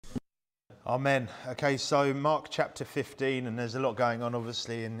Amen. Okay, so Mark chapter 15, and there's a lot going on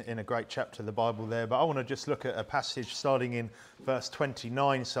obviously in a great chapter of the Bible there, but I want to just look at a passage starting in verse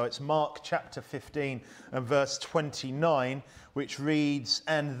 29. So it's Mark chapter 15 and verse 29, which reads,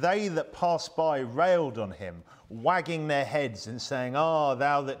 "And they that passed by railed on him, wagging their heads and saying, Ah,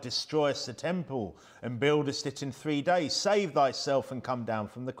 thou that destroyest the temple and buildest it in 3 days, save thyself and come down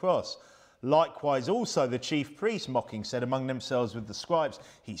from the cross. Likewise also the chief priests mocking said among themselves with the scribes,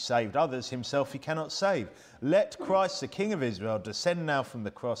 He saved others, himself he cannot save. Let Christ the King of Israel descend now from the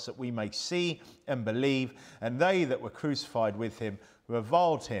cross, that we may see and believe. And they that were crucified with him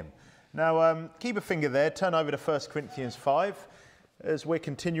reviled him." Now keep a finger there, turn over to 1 Corinthians 5 as we're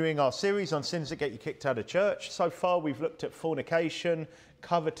continuing our series on sins that get you kicked out of church. So far we've looked at fornication,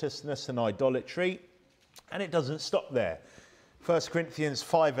 covetousness and idolatry, and it doesn't stop there. 1 Corinthians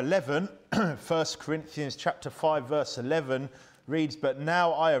 5:11, 1 Corinthians chapter 5 verse 11 reads, "But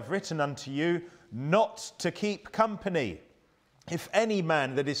now I have written unto you not to keep company. If any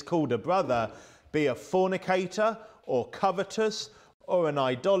man that is called a brother be a fornicator or covetous or an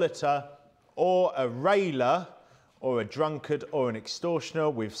idolater or a railer or a drunkard or an extortioner,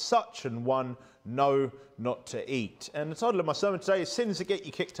 with such an one know not to eat." And the title of my sermon today is Sins That Get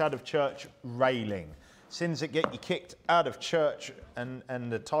You Kicked Out of Church, Railing. Sins that get you kicked out of church,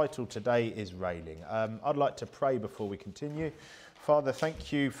 and the title today is Railing. I'd like to pray before we continue. Father,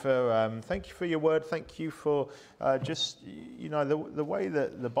 thank you for your word. Thank you for just the way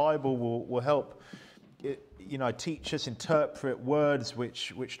that the Bible will help teach us, interpret words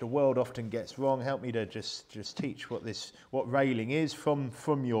which the world often gets wrong. Help me to just teach what railing is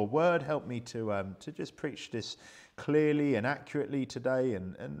from your word. Help me to just preach this clearly and accurately today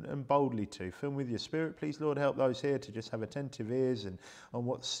and boldly too. Fill me with your spirit, please, Lord. Help those here to just have attentive ears and on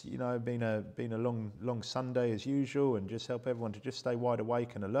what's been a long Sunday as usual, and just help everyone to just stay wide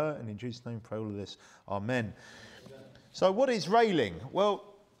awake and alert. And in Jesus' name, pray all of this. Amen. So what is railing? Well,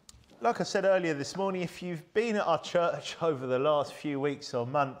 like I said earlier this morning, if you've been at our church over the last few weeks or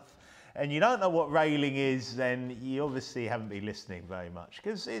month and you don't know what railing is, then you obviously haven't been listening very much,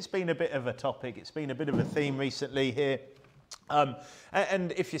 because it's been a bit of a topic, it's been a bit of a theme recently here.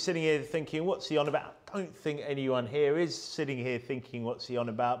 And if you're sitting here thinking, what's he on about? I don't think anyone here is sitting here thinking, what's he on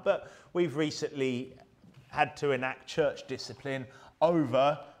about? But we've recently had to enact church discipline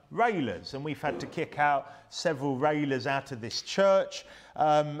over railers, and we've had to kick out several railers out of this church,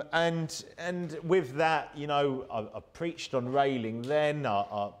 and with that, I preached on railing then.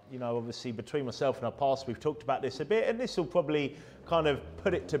 Obviously between myself and our pastor, we've talked about this a bit, and this will probably kind of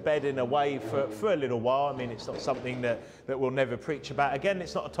put it to bed in a way for a little while. I mean, it's not something that we'll never preach about again.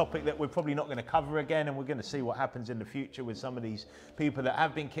 It's not a topic that we're probably not going to cover again, and we're going to see what happens in the future with some of these people that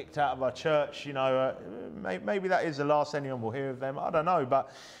have been kicked out of our church. Maybe that is the last anyone will hear of them. I don't know,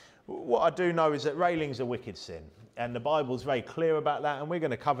 but what I do know is that railing's a wicked sin, and the Bible's very clear about that, and we're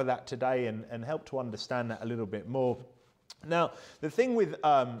going to cover that today and help to understand that a little bit more. Now, the thing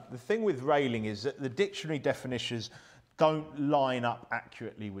with railing is that the dictionary definitions don't line up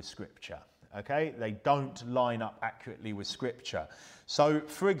accurately with Scripture. Okay, they don't line up accurately with Scripture. So,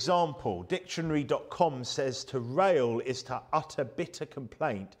 for example, dictionary.com says to rail is to utter bitter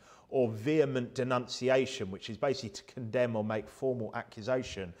complaint or vehement denunciation, which is basically to condemn or make formal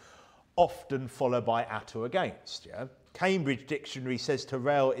accusation, often followed by at or against. Yeah? Cambridge Dictionary says to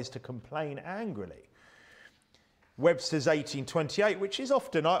rail is to complain angrily. Webster's 1828, which is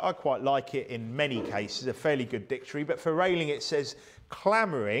often, I quite like it in many cases, a fairly good dictionary, but for railing it says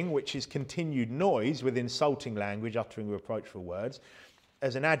clamouring, which is continued noise with insulting language, uttering reproachful words,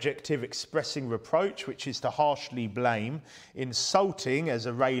 as an adjective expressing reproach, which is to harshly blame, insulting as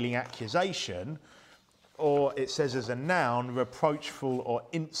a railing accusation, or it says as a noun, reproachful or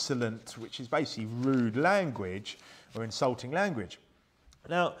insolent, which is basically rude language or insulting language.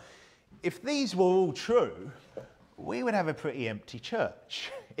 Now, if these were all true, we would have a pretty empty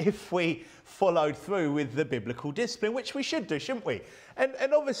church if we followed through with the biblical discipline, which we should do, shouldn't we? And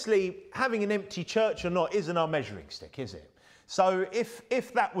obviously, having an empty church or not isn't our measuring stick, is it? So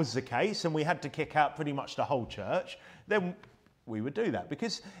if that was the case and we had to kick out pretty much the whole church, then we would do that.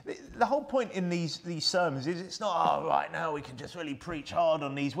 Because the whole point in these sermons is it's not, right now we can just really preach hard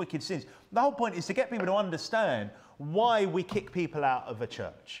on these wicked sins. The whole point is to get people to understand why we kick people out of a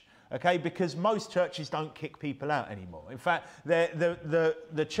church. Okay, because most churches don't kick people out anymore. In fact,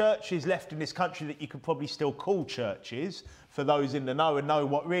 the churches left in this country that you could probably still call churches, for those in the know and know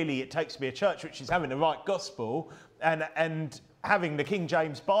what really it takes to be a church, which is having the right gospel and having the King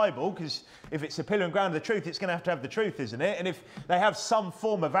James Bible, because if it's the pillar and ground of the truth, it's going to have the truth, isn't it? And if they have some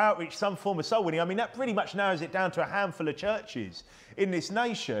form of outreach, some form of soul winning, I mean, that pretty much narrows it down to a handful of churches in this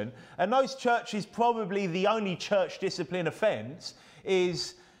nation. And those churches, probably the only church discipline offence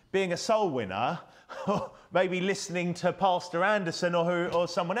is being a soul winner, or maybe listening to Pastor Anderson or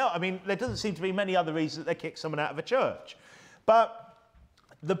someone else. I mean, there doesn't seem to be many other reasons that they kick someone out of a church. But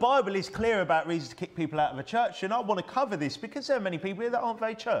the Bible is clear about reasons to kick people out of a church, and I want to cover this because there are many people here that aren't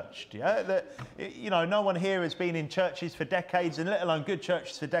very churched. Yeah, that, you know, no one here has been in churches for decades, and let alone good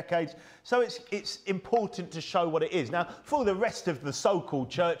churches for decades. So it's important to show what it is. Now, for the rest of the so-called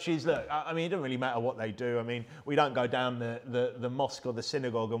churches, look, I mean, it doesn't really matter what they do. I mean, we don't go down the mosque or the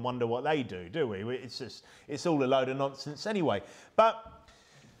synagogue and wonder what they do we? It's all a load of nonsense anyway. But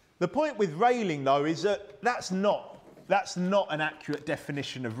the point with railing, though, is that that's not an accurate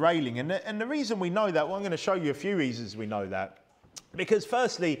definition of railing. And the reason we know that, well, I'm going to show you a few reasons we know that. Because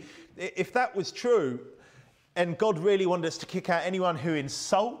firstly, if that was true, and God really wanted us to kick out anyone who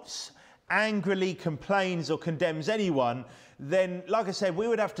insults, angrily complains or condemns anyone, then, like I said, we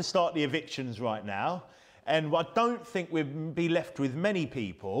would have to start the evictions right now. And I don't think we'd be left with many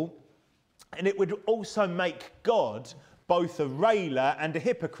people. And it would also make God both a railer and a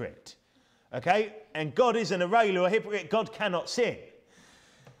hypocrite. Okay? And God isn't a railer or a hypocrite. God cannot sin.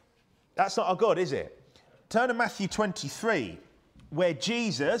 That's not our God, is it? Turn to Matthew 23, where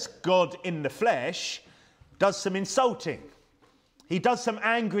Jesus, God in the flesh, does some insulting. He does some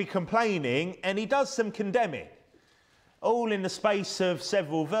angry complaining, and he does some condemning, all in the space of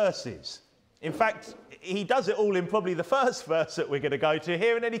several verses. In fact, he does it all in probably the first verse that we're going to go to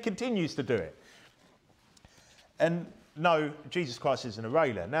here, and then he continues to do it. And no, Jesus Christ isn't a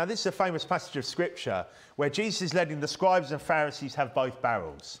railer. Now, this is a famous passage of Scripture where Jesus is letting the scribes and Pharisees have both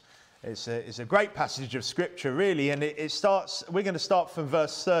barrels. It's a great passage of Scripture, really, and it starts. We're going to start from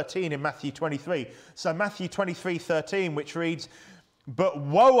verse 13 in Matthew 23. So Matthew 23:13, which reads, "But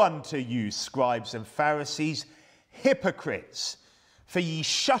woe unto you, scribes and Pharisees, hypocrites! For ye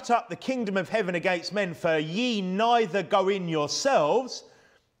shut up the kingdom of heaven against men, for ye neither go in yourselves,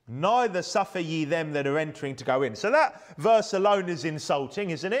 neither suffer ye them that are entering to go in." So that verse alone is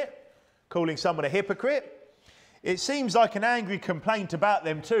insulting, isn't it? Calling someone a hypocrite. It seems like an angry complaint about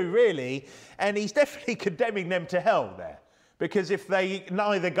them too, really. And he's definitely condemning them to hell there. Because if they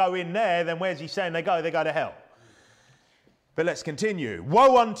neither go in there, then where's he saying they go? They go to hell. But let's continue.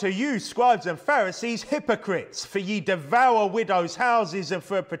 "Woe unto you, scribes and Pharisees, hypocrites! For ye devour widows' houses, and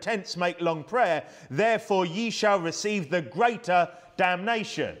for a pretence make long prayer. Therefore ye shall receive the greater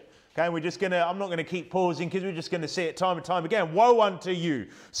damnation." Okay, I'm not going to keep pausing because we're just going to see it time and time again. "Woe unto you,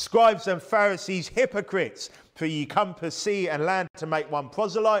 scribes and Pharisees, hypocrites! For ye compass sea and land to make one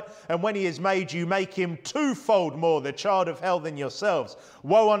proselyte, and when he is made, you make him twofold more the child of hell than yourselves.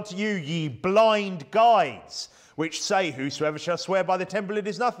 Woe unto you, ye blind guides, which say, whosoever shall swear by the temple, it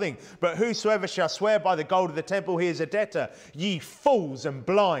is nothing. But whosoever shall swear by the gold of the temple, he is a debtor. Ye fools and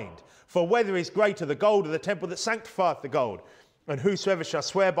blind! For whether is greater the gold of the temple that sanctifieth the gold? And whosoever shall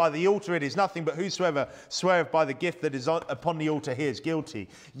swear by the altar, it is nothing. But whosoever sweareth by the gift that is upon the altar, he is guilty.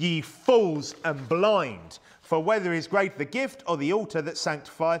 Ye fools and blind! For whether is greater the gift or the altar that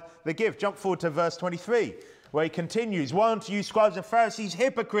sanctifieth the gift?" Jump forward to verse 23. Where he continues, "Woe unto you, scribes and Pharisees,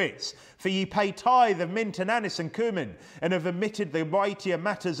 hypocrites! For ye pay tithe of mint and anise and cumin, and have omitted the weightier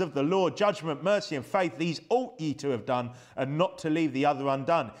matters of the law, judgment, mercy, and faith. These ought ye to have done, and not to leave the other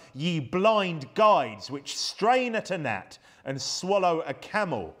undone. Ye blind guides, which strain at a gnat and swallow a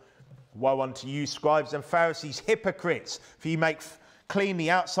camel. Woe unto you, scribes and Pharisees, hypocrites! For ye make clean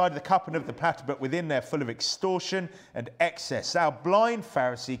the outside of the cup and of the platter, but within they're full of extortion and excess. Thou blind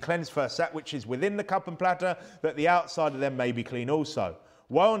Pharisee, cleanse first that which is within the cup and platter, that the outside of them may be clean also.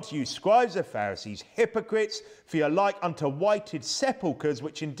 Woe unto you, scribes and Pharisees, hypocrites! For ye are like unto whited sepulchres,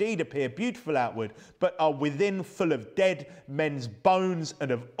 which indeed appear beautiful outward, but are within full of dead men's bones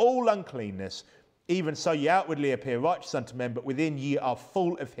and of all uncleanness. Even so ye outwardly appear righteous unto men, but within ye are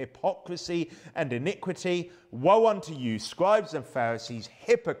full of hypocrisy and iniquity. Woe unto you, scribes and Pharisees,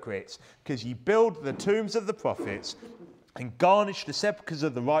 hypocrites! Because ye build the tombs of the prophets, and garnish the sepulchres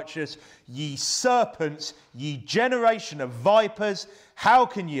of the righteous. Ye serpents, ye generation of vipers, how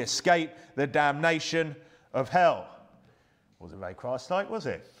can ye escape the damnation of hell? Wasn't very Christ-like, was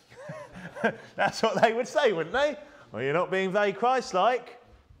it? That's what they would say, wouldn't they? Well, you're not being very Christ-like.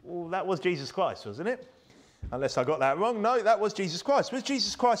 Well, that was Jesus Christ, wasn't it? Unless I got that wrong. No, that was Jesus Christ. Was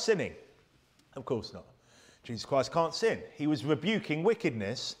Jesus Christ sinning? Of course not. Jesus Christ can't sin. He was rebuking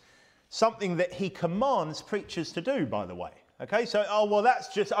wickedness, something that he commands preachers to do, by the way. Okay, so, oh, well,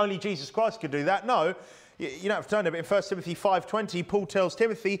 that's just only Jesus Christ could do that. No, you don't have to turn to it. In 1 Timothy 5:20, Paul tells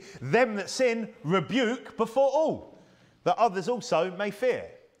Timothy, them that sin rebuke before all, that others also may fear.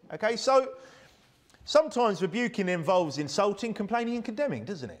 Okay, so sometimes rebuking involves insulting, complaining and condemning,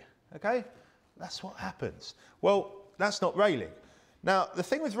 doesn't it? Okay, that's what happens. Well, that's not railing. Now, the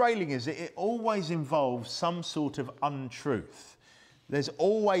thing with railing is that it always involves some sort of untruth. There's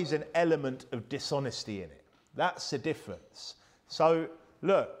always an element of dishonesty in it. That's the difference. So,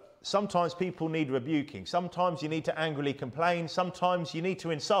 look, sometimes people need rebuking. Sometimes you need to angrily complain. Sometimes you need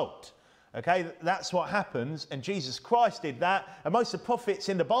to insult. Okay, that's what happens. And Jesus Christ did that. And most of the prophets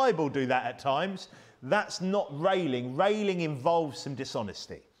in the Bible do that at times. That's not railing. Railing involves some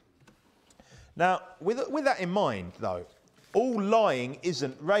dishonesty. Now, with that in mind, though, all lying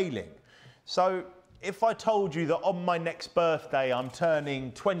isn't railing. So, if I told you that on my next birthday I'm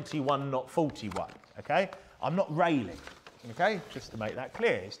turning 21, not 41, okay? I'm not railing, okay? Just to make that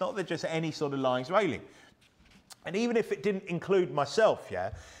clear. It's not that just any sort of lying's railing. And even if it didn't include myself,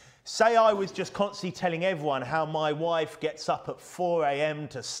 yeah? Say I was just constantly telling everyone how my wife gets up at 4 a.m.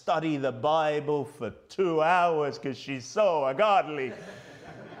 to study the Bible for 2 hours because she's so ungodly.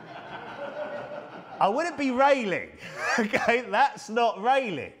 I wouldn't be railing, okay? That's not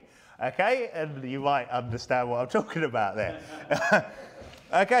railing, okay? And you might understand what I'm talking about there.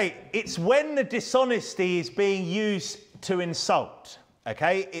 Okay, it's when the dishonesty is being used to insult,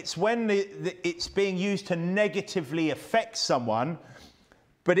 okay? It's when it's being used to negatively affect someone,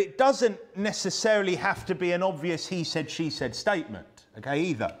 but it doesn't necessarily have to be an obvious he said, she said statement, okay,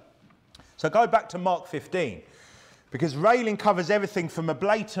 either. So go back to Mark 15, because railing covers everything from a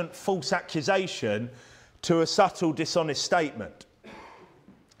blatant false accusation to a subtle dishonest statement.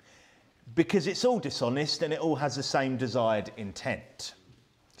 Because it's all dishonest and it all has the same desired intent.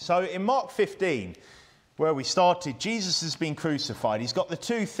 So in Mark 15, where we started, Jesus has been crucified. He's got the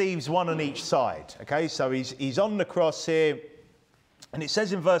two thieves, one on each side. Okay, so he's on the cross here. And it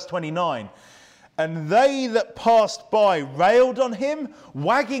says in verse 29, and they that passed by railed on him,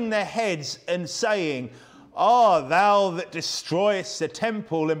 wagging their heads and saying, ah, thou that destroyest the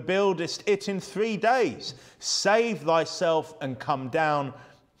temple and buildest it in 3 days, save thyself and come down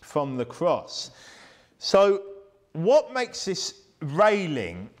from the cross. So what makes this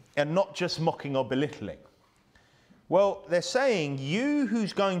railing and not just mocking or belittling? Well, they're saying, you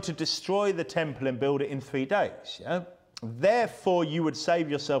who's going to destroy the temple and build it in 3 days, yeah? Therefore you would save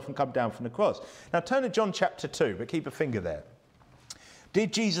yourself and come down from the cross. Now turn to John chapter 2, but keep a finger there.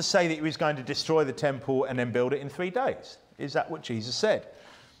 Did Jesus say that he was going to destroy the temple and then build it in 3 days? Is that what Jesus said?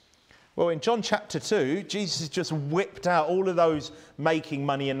 Well, in John chapter 2, Jesus has just whipped out all of those making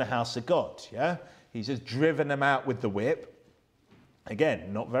money in the house of God, yeah? He's just driven them out with the whip.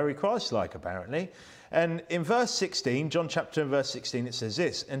 Again, not very Christ-like, apparently. And in verse 16, John chapter 2 verse 16, it says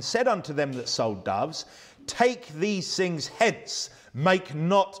this, and said unto them that sold doves, take these things hence, make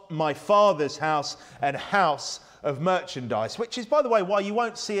not my Father's house an house of merchandise, which is, by the way, why you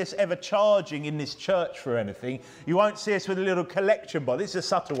won't see us ever charging in this church for anything. You won't see us with a little collection box. This is a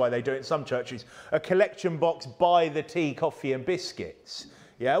subtle way they do it in some churches. A collection box by the tea, coffee and biscuits.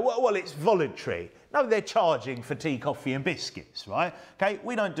 Yeah, well, it's voluntary. No, they're charging for tea, coffee and biscuits, right? Okay,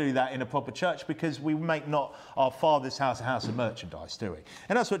 we don't do that in a proper church because we make not our Father's house a house of merchandise, do we?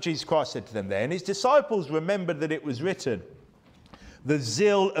 And that's what Jesus Christ said to them there. And his disciples remembered that it was written, the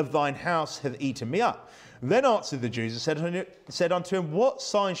zeal of thine house hath eaten me up. Then answered the Jews and said unto him, what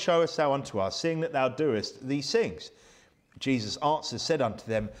sign showest thou unto us, seeing that thou doest these things? Jesus answered, said unto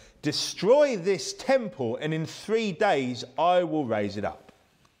them, destroy this temple, and in 3 days I will raise it up.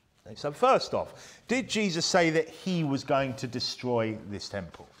 So first off, did Jesus say that he was going to destroy this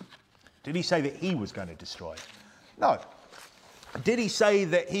temple? Did he say that he was going to destroy it? No. Did he say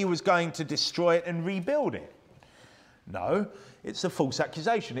that he was going to destroy it and rebuild it? No. It's a false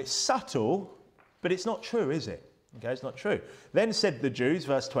accusation. It's subtle, but it's not true, is it? Okay, it's not true. Then said the Jews,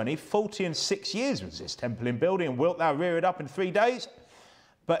 verse 20, 46 years was this temple in building, and wilt thou rear it up in 3 days?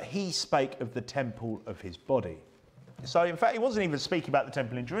 But he spake of the temple of his body. So, in fact, he wasn't even speaking about the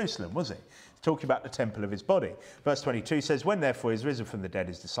temple in Jerusalem, was he? He's talking about the temple of his body. Verse 22 says, when therefore he is risen from the dead,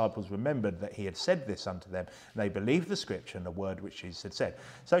 his disciples remembered that he had said this unto them, and they believed the scripture and the word which Jesus had said.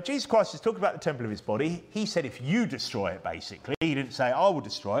 So Jesus Christ is talking about the temple of his body. He said, if you destroy it, basically. He didn't say, I will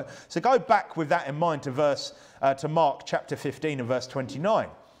destroy it. So go back with that in mind to Mark chapter 15 and verse 29.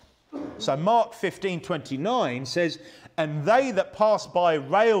 So Mark 15:29 says, and they that passed by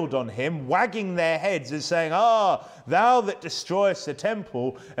railed on him, wagging their heads and saying, ah, thou that destroyest the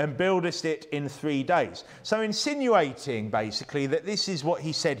temple and buildest it in 3 days. So insinuating basically that this is what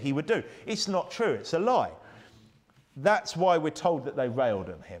he said he would do. It's not true, it's a lie. That's why we're told that they railed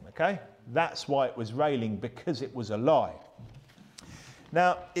on him, okay? That's why it was railing, because it was a lie.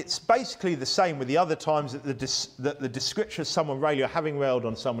 Now, it's basically the same with the other times that the description of someone railing or having railed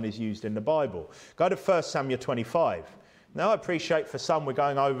on someone is used in the Bible. Go to 1 Samuel 25. Now, I appreciate for some we're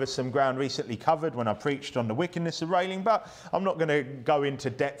going over some ground recently covered when I preached on the wickedness of railing, but I'm not going to go into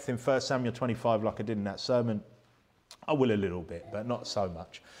depth in 1 Samuel 25 like I did in that sermon. I will a little bit, but not so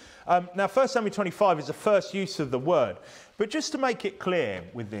much. Now, 1 Samuel 25 is the first use of the word. But just to make it clear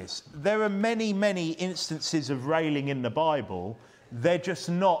with this, there are many, many instances of railing in the Bible. They're just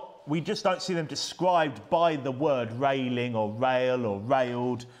not, we just don't see them described by the word railing or rail or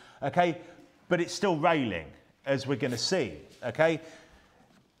railed, okay? But it's still railing, as we're going to see, okay?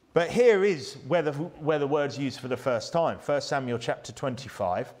 But here is where the word's used for the first time. 1 Samuel chapter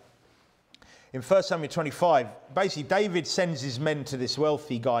 25. In 1 Samuel 25, basically David sends his men to this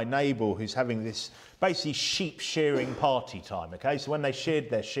wealthy guy, Nabal, who's having this basically sheep shearing party time, okay? So when they sheared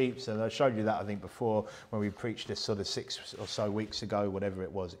their sheep, and I showed you that I think before when we preached this sort of 6 or so weeks ago, whatever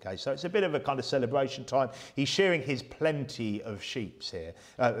it was, okay? So it's a bit of a kind of celebration time. He's shearing his plenty of sheep here.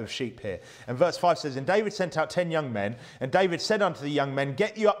 And verse 5 says, and David sent out 10 young men, and David said unto the young men,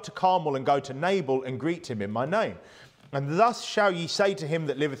 get you up to Carmel and go to Nabal and greet him in my name. And thus shall ye say to him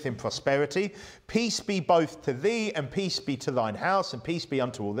that liveth in prosperity, peace be both to thee, and peace be to thine house, and peace be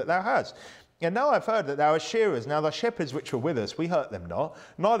unto all that thou hast. And now I've heard that thou art shearers. Now thy shepherds which were with us, we hurt them not,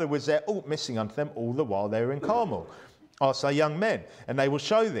 neither was there aught missing unto them all the while they were in Carmel. Ask thy young men, and they will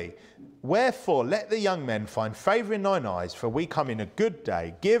show thee. Wherefore let the young men find favour in thine eyes, for we come in a good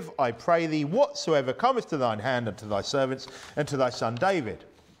day. Give, I pray thee, whatsoever cometh to thine hand unto thy servants, and to thy son David.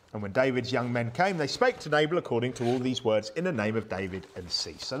 And when David's young men came, they spake to Nabal according to all these words in the name of David, and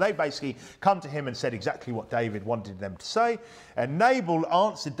ceased. So they basically come to him and said exactly what David wanted them to say. And Nabal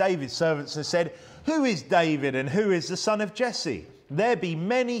answered David's servants and said, who is David, and who is the son of Jesse? There be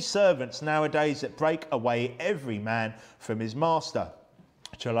many servants nowadays that break away every man from his master.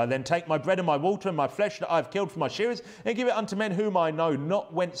 Shall I then take my bread and my water and my flesh that I have killed for my shearers, and give it unto men whom I know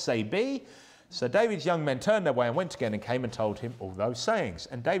not whence they be? So David's young men turned their way and went again and came and told him all those sayings.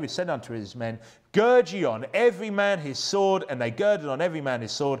 And David said unto his men, gird ye on every man his sword. And they girded on every man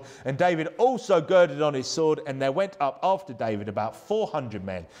his sword. And David also girded on his sword. And there went up after David about 400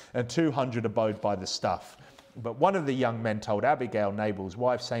 men, and 200 abode by the stuff. But one of the young men told Abigail, Nabal's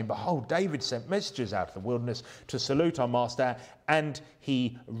wife, saying, behold, David sent messengers out of the wilderness to salute our master, and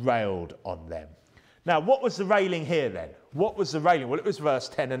he railed on them. Now, what was the railing here then? What was the railing? Well, it was verse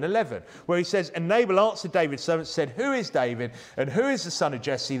 10 and 11, where he says, and Nabal answered David's servants, said, who is David, and who is the son of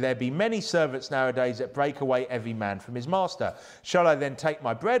Jesse? There be many servants nowadays that break away every man from his master. Shall I then take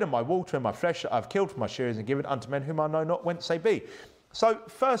my bread and my water and my flesh that I have killed for my shearers, and give it unto men whom I know not whence they be? So,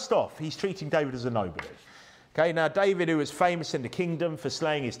 first off, he's treating David as a nobody. Okay, now David, who was famous in the kingdom for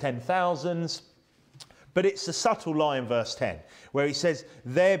slaying his 10,000s, but it's a subtle lie in verse 10, where he says,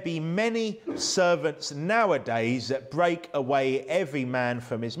 there be many servants nowadays that break away every man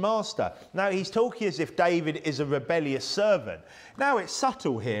from his master. Now, he's talking as if David is a rebellious servant. Now, it's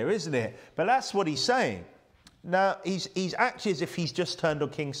subtle here, isn't it? But that's what he's saying. Now, he's acting as if he's just turned on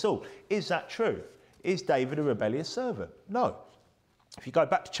King Saul. Is that true? Is David a rebellious servant? No. If you go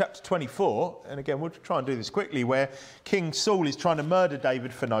back to chapter 24, and again, we'll try and do this quickly, where King Saul is trying to murder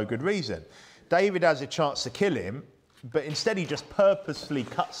David for no good reason. David has a chance to kill him, but instead he just purposefully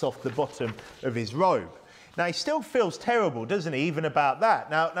cuts off the bottom of his robe. Now, he still feels terrible, doesn't he, even about that?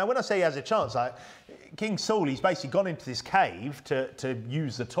 Now when I say he has a chance, King Saul, he's basically gone into this cave to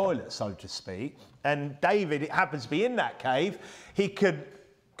use the toilet, so to speak, and David, it happens to be in that cave. He could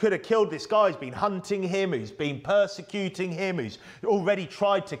have killed this guy who's been hunting him, who's been persecuting him, who's already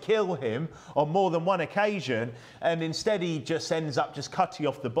tried to kill him on more than one occasion, and instead he just ends up just cutting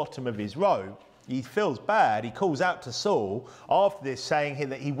off the bottom of his robe. He feels bad. He calls out to Saul after this, saying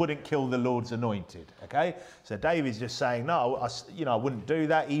that he wouldn't kill the Lord's anointed. Okay, so David's just saying, no, I wouldn't do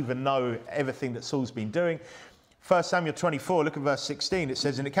that, even though everything that Saul's been doing. 1 Samuel 24, look at verse 16. It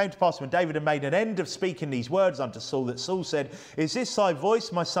says, and it came to pass when David had made an end of speaking these words unto Saul, that Saul said, is this thy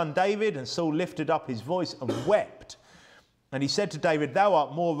voice, my son David? And Saul lifted up his voice and wept. And he said to David, thou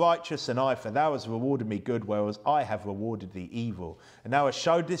art more righteous than I, for thou hast rewarded me good, whereas I have rewarded thee evil. And thou hast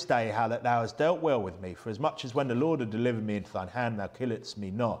showed this day how that thou hast dealt well with me, for as much as when the Lord had delivered me into thine hand, thou killedst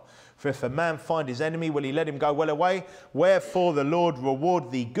me not. For if a man find his enemy, will he let him go well away? Wherefore the Lord reward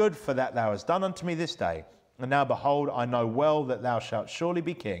thee good for that thou hast done unto me this day. And now behold, I know well that thou shalt surely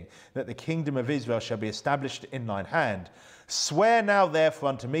be king, that the kingdom of Israel shall be established in thine hand. Swear now therefore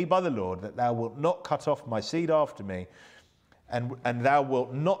unto me by the Lord, that thou wilt not cut off my seed after me, and thou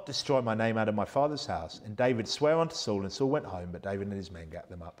wilt not destroy my name out of my father's house. And David sware unto Saul, and Saul went home, but David and his men gat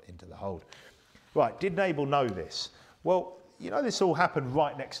them up into the hold. Right, did Nabal know this? Well, you know, this all happened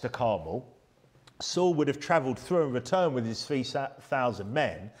right next to Carmel. Saul would have travelled through and returned with his 3,000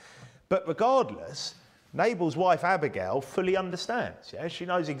 men. But regardless, Nabal's wife Abigail fully understands. Yeah? She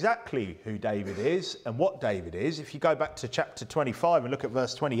knows exactly who David is and what David is. If you go back to chapter 25 and look at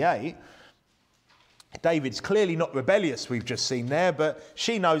verse 28, David's clearly not rebellious, we've just seen there, but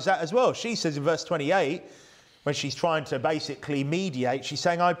she knows that as well. She says in verse 28, when she's trying to basically mediate, she's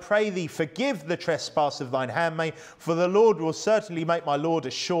saying, I pray thee, forgive the trespass of thine handmaid, for the Lord will certainly make my Lord a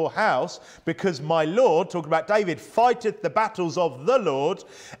sure house, because my Lord, talking about David, fighteth the battles of the Lord,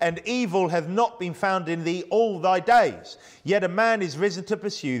 and evil hath not been found in thee all thy days. Yet a man is risen to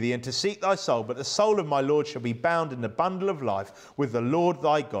pursue thee and to seek thy soul, but the soul of my Lord shall be bound in the bundle of life with the Lord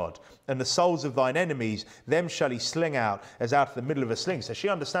thy God. And the souls of thine enemies, them shall he sling out as out of the middle of a sling. So she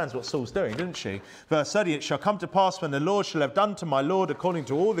understands what Saul's doing, doesn't she? Verse 30, it shall come to pass when the Lord shall have done to my Lord according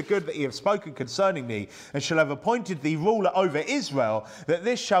to all the good that he hath spoken concerning thee, and shall have appointed thee ruler over Israel, that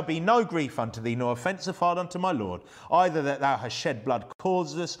this shall be no grief unto thee, nor offence of heart unto my Lord, either that thou hast shed blood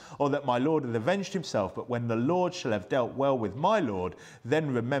causeless, or that my Lord hath avenged himself. But when the Lord shall have dealt well with my Lord,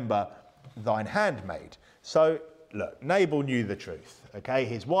 then remember thine handmaid. So, look, Nabal knew the truth, okay?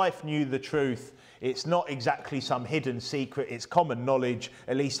 His wife knew the truth. It's not exactly some hidden secret. It's common knowledge,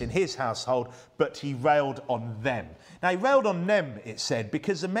 at least in his household, but he railed on them. Now, he railed on them, it said,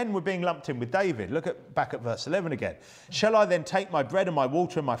 because the men were being lumped in with David. Look back at verse 11 again. Shall I then take my bread and my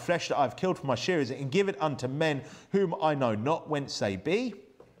water and my flesh that I have killed for my shearers and give it unto men whom I know not whence they be?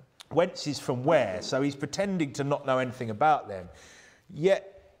 Whence is from where? So he's pretending to not know anything about them. Yet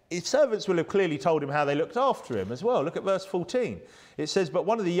his servants will have clearly told him how they looked after him as well. Look at verse 14. It says, but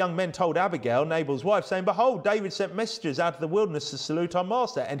one of the young men told Abigail, Nabal's wife, saying, behold, David sent messengers out of the wilderness to salute our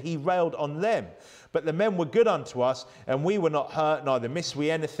master, and he railed on them. But the men were good unto us, and we were not hurt, neither missed we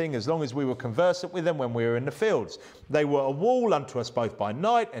anything, as long as we were conversant with them when we were in the fields. They were a wall unto us both by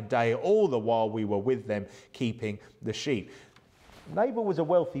night and day, all the while we were with them, keeping the sheep. Nabal was a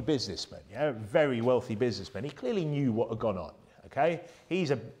wealthy businessman, yeah, very wealthy businessman. He clearly knew what had gone on. Okay,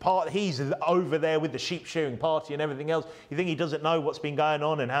 he's over there with the sheep shearing party and everything else. You think he doesn't know what's been going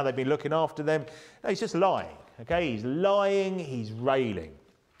on and how they've been looking after them? No, he's just lying. Okay, he's lying, he's railing.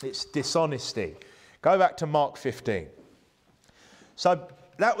 It's dishonesty. Go back to Mark 15. So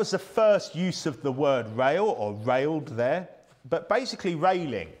that was the first use of the word rail or railed there. But basically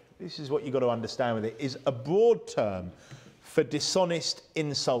railing, this is what you've got to understand with it, is a broad term for dishonest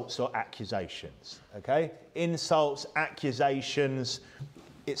insults or accusations, okay? Insults, accusations,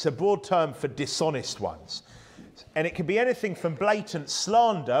 it's a broad term for dishonest ones. And it can be anything from blatant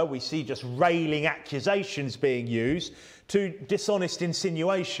slander, we see just railing accusations being used, to dishonest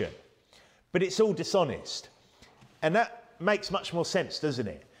insinuation. But it's all dishonest. And that makes much more sense, doesn't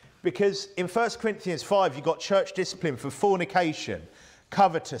it? Because in 1 Corinthians 5, you've got church discipline for fornication,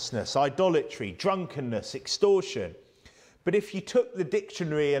 covetousness, idolatry, drunkenness, extortion. But if you took the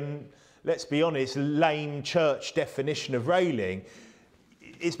dictionary and, let's be honest, lame church definition of railing,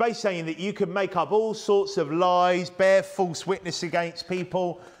 it's basically saying that you can make up all sorts of lies, bear false witness against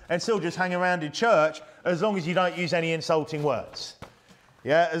people, and still just hang around in church as long as you don't use any insulting words.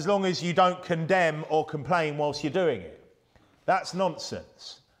 Yeah, as long as you don't condemn or complain whilst you're doing it. That's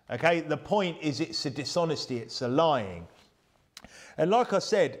nonsense. Okay, the point is it's a dishonesty, it's a lying. And like I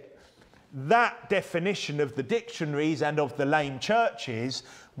said, that definition of the dictionaries and of the lame churches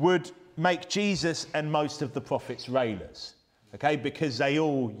would make Jesus and most of the prophets railers, okay, because they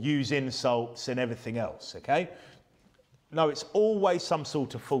all use insults and everything else, okay? No, it's always some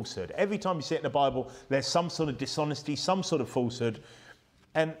sort of falsehood. Every time you see it in the Bible, there's some sort of dishonesty, some sort of falsehood.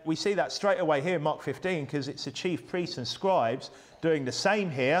 And we see that straight away here in Mark 15, because it's the chief priests and scribes doing the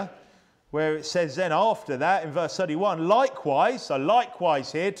same here, where it says then after that in verse 31, likewise, so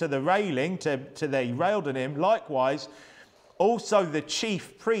likewise here to the railing, to they railed on him, likewise, also the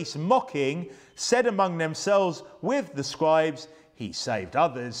chief priests mocking said among themselves with the scribes, he saved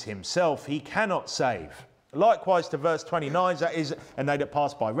others, himself he cannot save. Likewise to verse 29, that is, and they that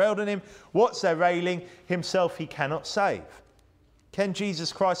passed by railed on him. What's their railing? Himself he cannot save. Can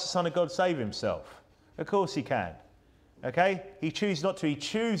Jesus Christ, the Son of God, save himself? Of course he can. Okay? He chooses not to. He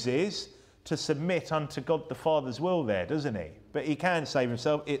chooses to submit unto God the Father's will there, doesn't he? But he can save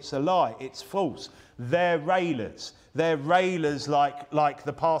himself. It's a lie. It's false. They're railers. They're railers like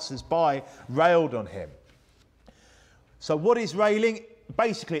the passers-by railed on him. So what is railing?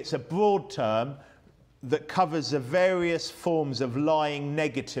 Basically, it's a broad term that covers the various forms of lying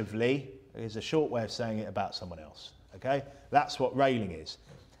negatively. Is a short way of saying it about someone else. Okay? That's what railing is.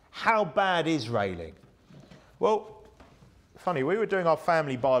 How bad is railing? Well, funny, we were doing our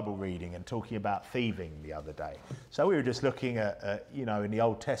family Bible reading and talking about thieving the other day. So we were just looking at, in the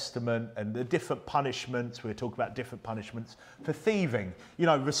Old Testament and the different punishments. We were talking about different punishments for thieving.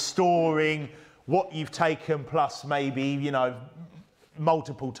 Restoring what you've taken plus maybe,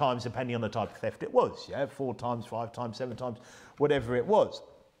 multiple times depending on the type of theft it was. 4 times, 5 times, 7 times, whatever it was.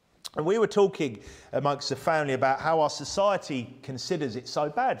 And we were talking amongst the family about how our society considers it so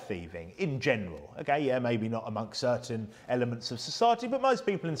bad, thieving, in general. Okay, maybe not amongst certain elements of society, but most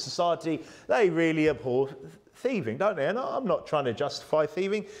people in society, they really abhor thieving, don't they? And I'm not trying to justify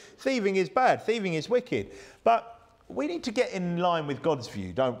thieving. Thieving is bad. Thieving is wicked. But we need to get in line with God's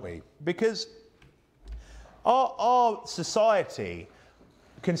view, don't we? Because our society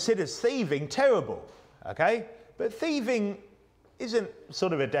considers thieving terrible, okay? But thieving isn't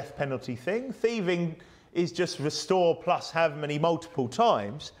sort of a death penalty thing. Thieving is just restore plus have many multiple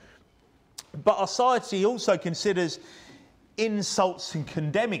times. But our society also considers insults and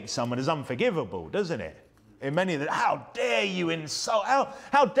condemning someone as unforgivable, doesn't it? In many of the, how dare you insult,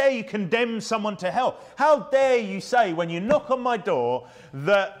 how dare you condemn someone to hell? How dare you say when you knock on my door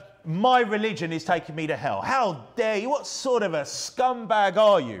that my religion is taking me to hell? How dare you? What sort of a scumbag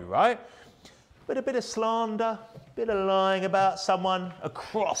are you, right? But a bit of slander, a bit of lying about someone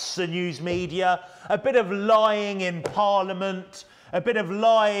across the news media, a bit of lying in Parliament, a bit of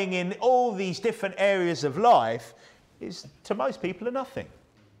lying in all these different areas of life is, to most people, a nothing.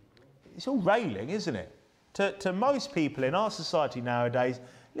 It's all railing, isn't it? To most people in our society nowadays,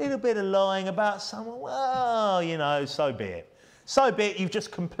 a little bit of lying about someone, well, so be it. So be it, you've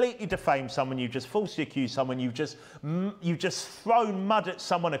just completely defamed someone, you've just falsely accused someone, you've just thrown mud at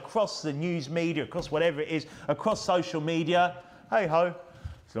someone across the news media, across whatever it is, across social media. Hey ho,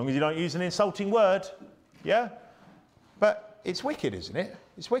 as long as you don't use an insulting word, yeah? But it's wicked, isn't it?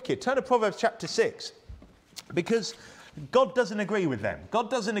 It's wicked. Turn to Proverbs chapter 6, because God doesn't agree with them. God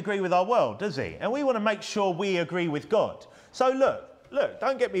doesn't agree with our world, does he? And we want to make sure we agree with God. So look,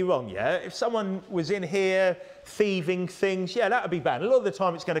 don't get me wrong, yeah? If someone was in here thieving things, yeah, that would be bad. A lot of the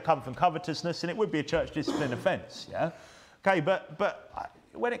time it's going to come from covetousness and it would be a church discipline offence, yeah? Okay, but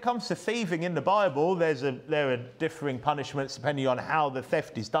when it comes to thieving in the Bible, there are differing punishments depending on how the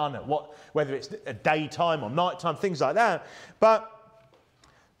theft is done, whether it's a daytime or nighttime, things like that. But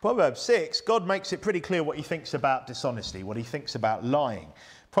Proverbs 6, God makes it pretty clear what he thinks about dishonesty, what he thinks about lying.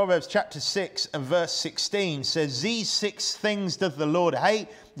 Proverbs chapter 6 and verse 16 says, "These 6 things doth the Lord hate,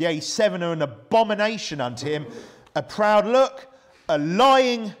 yea, 7 are an abomination unto him, a proud look, a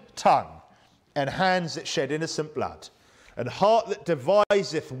lying tongue, and hands that shed innocent blood, and heart that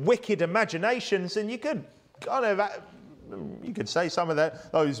deviseth wicked imaginations." And you could say some of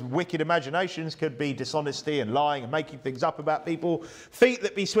those wicked imaginations could be dishonesty and lying and making things up about people. "Feet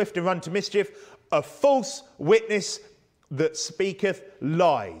that be swift to run to mischief, a false witness that speaketh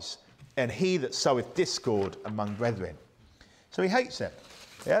lies, and he that soweth discord among brethren." So he hates them.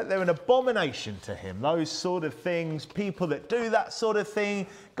 Yeah, they're an abomination to him. Those sort of things, people that do that sort of thing,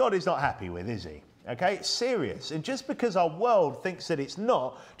 God is not happy with, is he? Okay, it's serious. And just because our world thinks that it's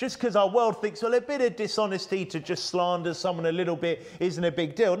not, just because our world thinks, well, a bit of dishonesty to just slander someone a little bit isn't a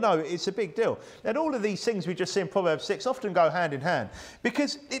big deal. No, it's a big deal. And all of these things we just see in Proverbs 6 often go hand in hand,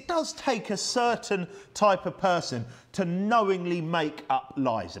 because it does take a certain type of person to knowingly make up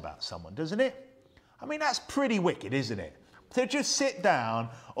lies about someone, doesn't it? I mean, that's pretty wicked, isn't it? To just sit down,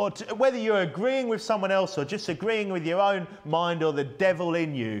 or whether you're agreeing with someone else or just agreeing with your own mind or the devil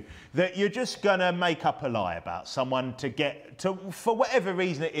in you, that you're just going to make up a lie about someone for whatever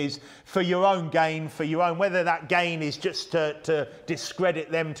reason it is, for your own gain, whether that gain is just to discredit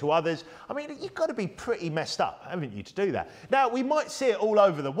them to others. I mean, you've got to be pretty messed up, haven't you, to do that? Now, we might see it all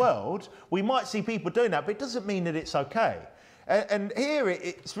over the world. We might see people doing that, but it doesn't mean that it's okay. And here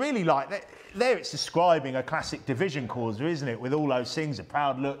it's really like that. There it's describing a classic division causer, isn't it? With all those things, the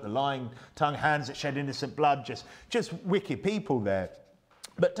proud look, the lying tongue, hands that shed innocent blood, just wicked people there.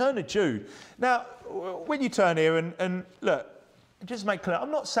 But turn to Jude. Now, when you turn here and look, just make clear,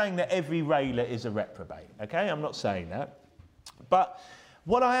 I'm not saying that every railer is a reprobate, okay? I'm not saying that. But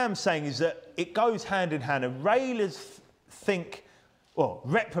what I am saying is that it goes hand in hand. And railers think Well,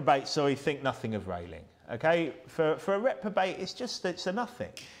 reprobate, sorry, think nothing of railing. Okay, for a reprobate, it's a nothing.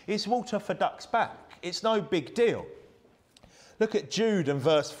 It's water for duck's back. It's no big deal. Look at Jude and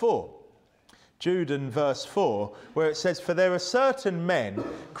verse 4. Jude and verse 4, where it says, "For there are certain men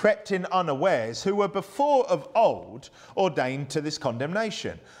crept in unawares, who were before of old ordained to this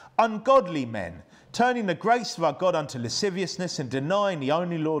condemnation, ungodly men, turning the grace of our God unto lasciviousness, and denying the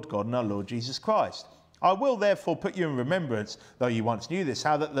only Lord God and our Lord Jesus Christ. I will therefore put you in remembrance, though you once knew this,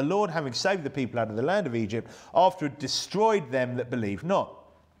 how that the Lord, having saved the people out of the land of Egypt, afterward destroyed them that believed not.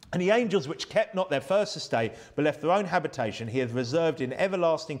 And the angels which kept not their first estate, but left their own habitation, he hath reserved in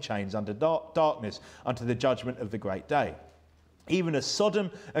everlasting chains under darkness unto the judgment of the great day. Even as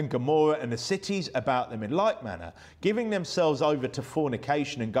Sodom and Gomorrah and the cities about them in like manner, giving themselves over to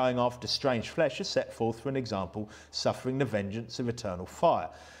fornication and going after strange flesh, are set forth for an example, suffering the vengeance of eternal fire.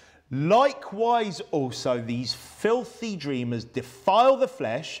 Likewise also these filthy dreamers defile the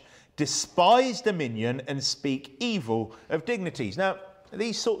flesh, despise dominion, and speak evil of dignities." Now,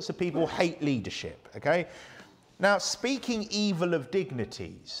 these sorts of people hate leadership, okay? Now, speaking evil of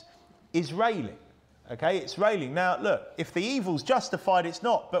dignities is railing, okay? It's railing. Now, look, if the evil's justified, it's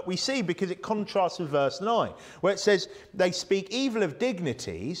not. But we see, because it contrasts with verse 9, where it says they speak evil of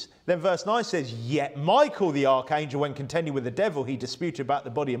dignities. Then verse 9 says, "Yet Michael the archangel, when contending with the devil, he disputed about the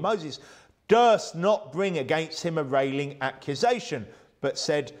body of Moses, durst not bring against him a railing accusation, but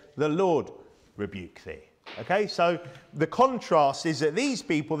said, the Lord rebuke thee." Okay, so the contrast is that these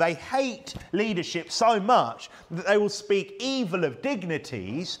people, they hate leadership so much that they will speak evil of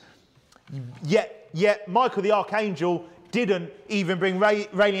dignities, yet Michael the archangel didn't even bring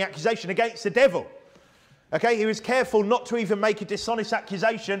railing accusation against the devil. Okay, he was careful not to even make a dishonest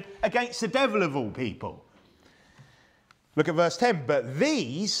accusation against the devil of all people. Look at verse 10. "But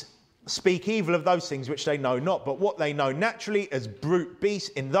these speak evil of those things which they know not, but what they know naturally as brute beasts,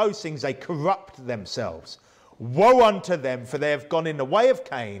 in those things they corrupt themselves. Woe unto them, for they have gone in the way of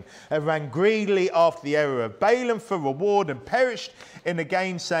Cain, and ran greedily after the error of Balaam for reward, and perished in the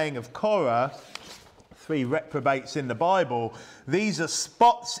gainsaying of Korah." Three reprobates in the Bible. "These are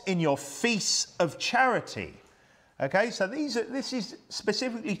spots in your feasts of charity." Okay, so this is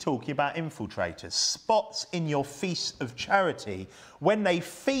specifically talking about infiltrators. Spots in your feasts of charity, when they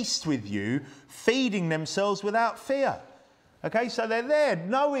feast with you, feeding themselves without fear. Okay, so they're there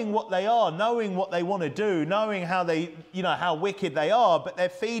knowing what they are, knowing what they want to do, knowing how they, how wicked they are, but they're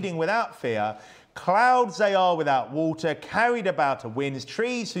feeding without fear. "Clouds they are without water, carried about of winds,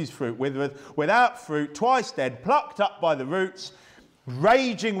 trees whose fruit withereth, without fruit, twice dead, plucked up by the roots,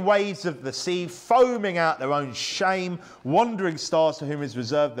 raging waves of the sea, foaming out their own shame, wandering stars, to whom is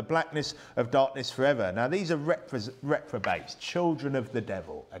reserved the blackness of darkness forever." Now, these are reprobates, children of the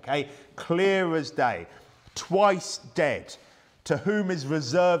devil, okay? Clear as day, twice dead, to whom is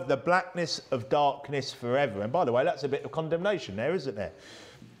reserved the blackness of darkness forever. And by the way, that's a bit of condemnation there, isn't there?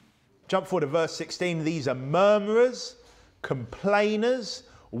 Jump forward to verse 16. "These are murmurers, complainers,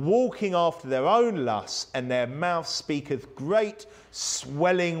 walking after their own lusts, and their mouth speaketh great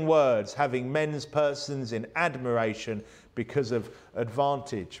swelling words, having men's persons in admiration because of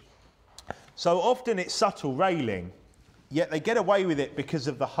advantage." So often it's subtle railing, yet they get away with it because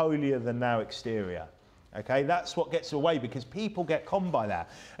of the holier-than-thou exterior. Okay, that's what gets away, because people get conned by that.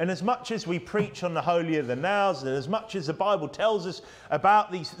 And as much as we preach on the holier-than-nows, and as much as the Bible tells us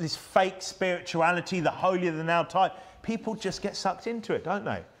about this fake spirituality, the holier-than-thou type, people just get sucked into it, don't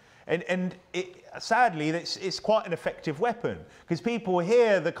they? And sadly, it's quite an effective weapon, because people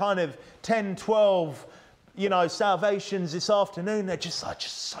hear the kind of 10, 12, salvations this afternoon, they're just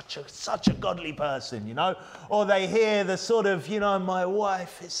such a godly person, or they hear the sort of, my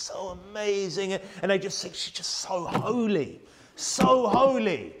wife is so amazing, and they just think she's just so holy, or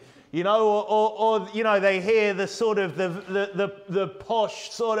they hear the sort of the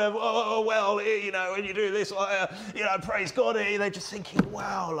posh sort of, when you do this, praise God, they're just thinking,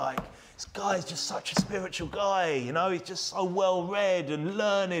 wow, like, this guy's just such a spiritual guy, he's just so well read and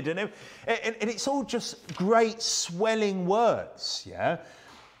learned, and it's all just great swelling words, yeah?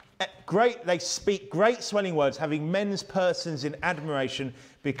 They speak great swelling words, having men's persons in admiration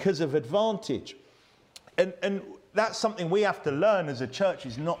because of advantage. And that's something we have to learn as a church,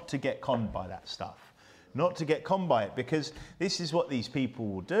 is not to get conned by that stuff. Not to get conned by it, because this is what these people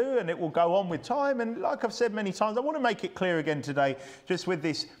will do, and it will go on with time. And like I've said many times, I want to make it clear again today, just with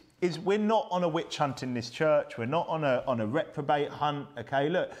this, is we're not on a witch hunt in this church. We're not on a reprobate hunt, okay?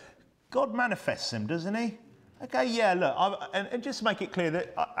 Look, God manifests them, doesn't he? Okay, yeah, look, and just to make it clear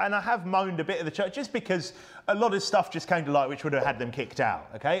that, and I have moaned a bit of the church just because a lot of stuff just came to light which would have had them kicked out,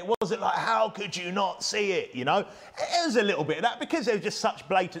 okay? It wasn't like, how could you not see it, you know? It was a little bit of that because there was just such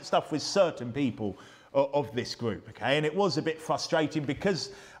blatant stuff with certain people of this group, okay? And it was a bit frustrating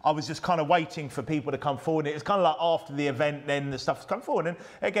because I was just kind of waiting for people to come forward. It was kind of like after the event, then the stuff's come forward. And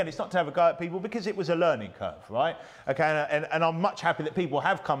again, it's not to have a go at people because it was a learning curve, right? Okay, and I'm much happy that people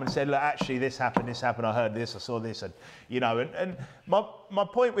have come and said, look, actually, this happened, I heard this, I saw this, and, you know, and my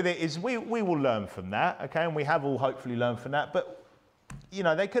point with it is we will learn from that, okay? And we have all hopefully learned from that, but, you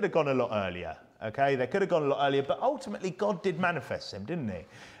know, they could have gone a lot earlier. Okay, they could have gone a lot earlier, but ultimately God did manifest them, didn't he?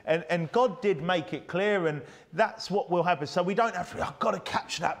 And God did make it clear, and that's what will happen. So we don't have to, I've got to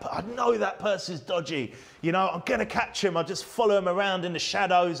catch that, I know that person's dodgy. You know, I'm going to catch him. I'll just follow him around in the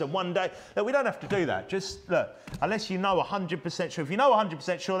shadows, and one day, look, we don't have to do that. Just, look, unless you know 100% sure. If you know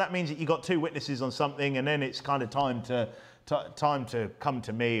 100% sure, that means that you've got 2 witnesses on something, and then it's kind of time to come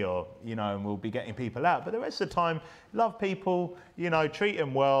to me, or, you know, and we'll be getting people out. But the rest of the time, love people, you know, treat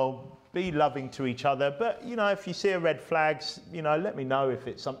them well, be loving to each other. But, you know, if you see a red flag, you know, let me know if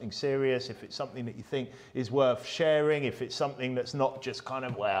it's something serious, if it's something that you think is worth sharing, if it's something that's not just kind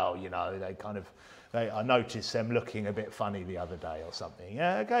of, well, you know, I noticed them looking a bit funny the other day or something.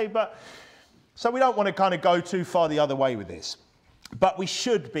 Yeah, okay, but so we don't want to kind of go too far the other way with this. But we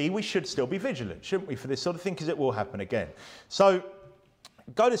should still be vigilant, shouldn't we, for this sort of thing, because it will happen again. So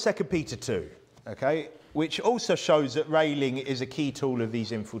go to 2 Peter 2, okay, which also shows that railing is a key tool of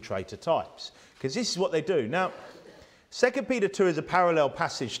these infiltrator types, because this is what they do. Now, 2 Peter 2 is a parallel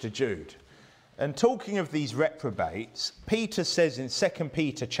passage to Jude. And talking of these reprobates, Peter says in 2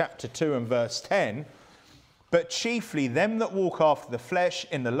 Peter chapter 2 and verse 10, but chiefly them that walk after the flesh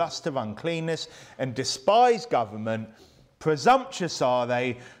in the lust of uncleanness and despise government, presumptuous are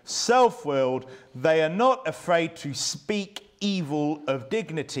they, self-willed, they are not afraid to speak evil of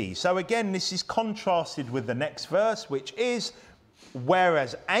dignity. So again, this is contrasted with the next verse, which is,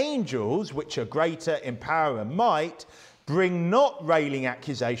 whereas angels, which are greater in power and might, bring not railing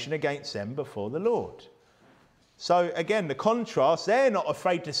accusation against them before the Lord. So again, the contrast, they're not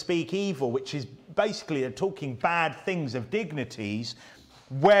afraid to speak evil, which is basically they're talking bad things of dignities,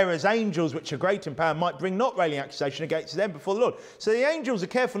 whereas angels, which are great in power, might bring not railing accusation against them before the Lord. So the angels are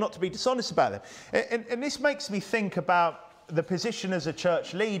careful not to be dishonest about them. And this makes me think about the position as a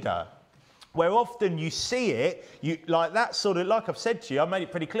church leader, where often you see it, like that sort of, like I've said to you, I made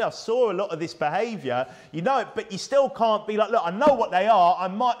it pretty clear, I saw a lot of this behaviour, you know it, but you still can't be like, look, I know what they are, I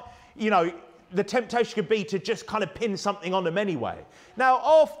might, you know, the temptation could be to just kind of pin something on them anyway. Now,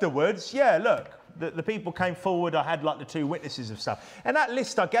 afterwards, yeah, look, the people came forward, I had like the 2 witnesses of stuff. And that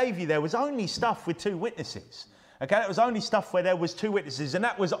list I gave you there was only stuff with 2 witnesses. Okay, that was only stuff where there was 2 witnesses, and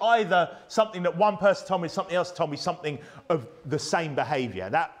that was either something that one person told me, something else told me, something of the same behaviour.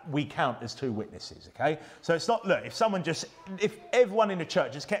 That we count as 2 witnesses, okay? So it's not, look, if everyone in the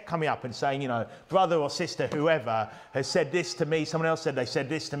church just kept coming up and saying, you know, brother or sister, whoever, has said this to me, someone else said they said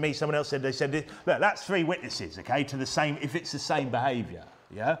this to me, someone else said they said this, look, that's 3 witnesses, okay, to the same, if it's the same behaviour,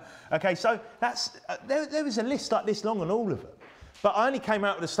 yeah? Okay, so that's, there was a list like this long on all of them. But I only came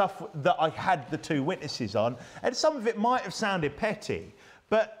out with the stuff that I had the 2 witnesses on, and some of it might have sounded petty,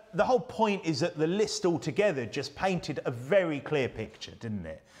 but the whole point is that the list altogether just painted a very clear picture, didn't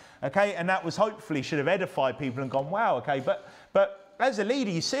it? Okay, and that was hopefully should have edified people and gone, wow, okay, but as a leader,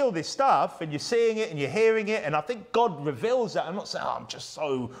 you see all this stuff, and you're seeing it, and you're hearing it, and I think God reveals that. I'm not saying, oh, I'm just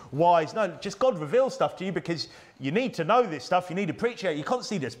so wise. No, just God reveals stuff to you because you need to know this stuff. You need to preach it. You're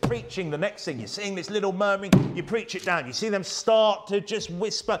constantly just preaching the next thing. You're seeing this little murmuring, you preach it down. You see them start to just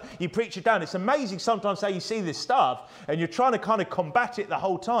whisper, you preach it down. It's amazing sometimes how you see this stuff, and you're trying to kind of combat it the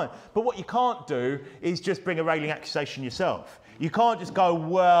whole time. But what you can't do is just bring a railing accusation yourself. You can't just go,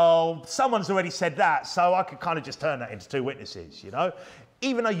 well, someone's already said that, so I could kind of just turn that into 2 witnesses, you know?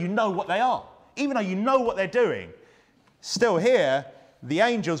 Even though you know what they are, even though you know what they're doing, still here, the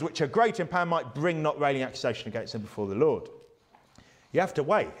angels, which are great in power, might bring not railing accusation against them before the Lord. You have to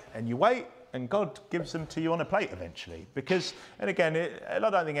wait, and you wait, and God gives them to you on a plate eventually. Because, and again, I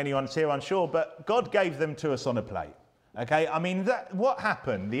don't think anyone's here unsure, but God gave them to us on a plate, okay? I mean, what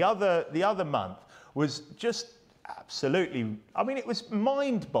happened the other month was just absolutely, I mean, it was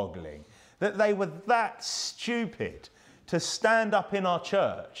mind-boggling that they were that stupid to stand up in our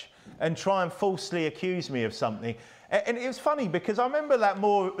church and try and falsely accuse me of something. And it was funny because I remember that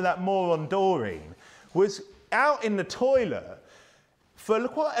moron Doreen was out in the toilet for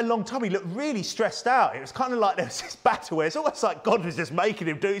quite a long time. He looked really stressed out. It was kind of like there was this battle where it's almost like God was just making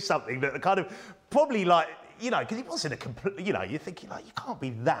him do something that kind of probably like, you know, because he wasn't a complete, you know, you're thinking like, you can't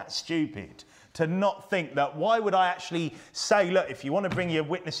be that stupid to not think that, why would I actually say, look, if you want to bring your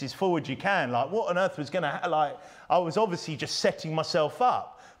witnesses forward, you can. Like, what on earth was going to, like, I was obviously just setting myself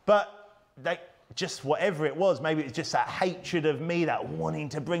up. But they, just whatever it was, maybe it was just that hatred of me, that wanting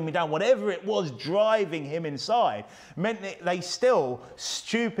to bring me down, whatever it was driving him inside, meant that they still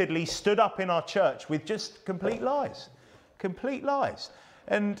stupidly stood up in our church with just complete lies. Complete lies.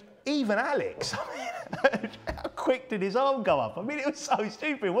 And even Alex, I mean, how quick did his arm go up? I mean, it was so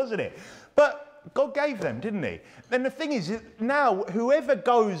stupid, wasn't it? But God gave them, didn't he? And the thing is, now whoever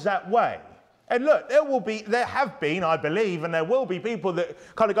goes that way, and look, there have been, I believe, and there will be people that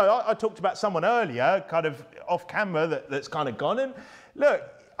kind of go, I talked about someone earlier, kind of off camera, that's kind of gone. And look,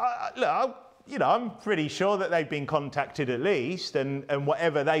 I'm pretty sure that they've been contacted at least, and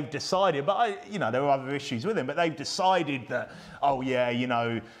whatever they've decided. But there are other issues with them. But they've decided that, oh yeah,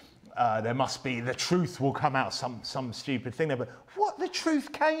 there must be, the truth will come out, some stupid thing there. But what, the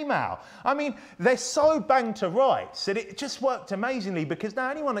truth came out? I mean, they're so banged to rights that it just worked amazingly, because now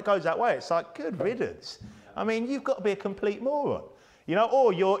anyone that goes that way, it's like, good riddance. I mean, you've got to be a complete moron.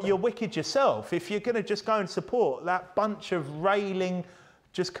 Or you're wicked yourself if you're going to just go and support that bunch of railing,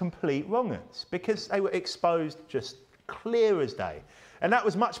 just complete wrong-uns, because they were exposed just clear as day. And that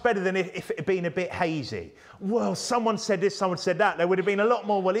was much better than if it had been a bit hazy. Well, someone said this, someone said that. There would have been a lot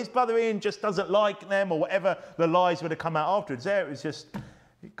more, well, his brother Ian just doesn't like them, or whatever the lies would have come out afterwards. There, it was just,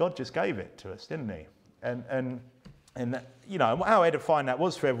 God just gave it to us, didn't he? And how edifying that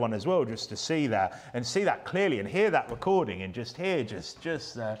was for everyone as well, just to see that, and see that clearly, and hear that recording, and just hear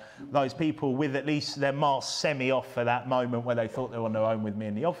those people with at least their mask semi-off for that moment where they thought they were on their own with me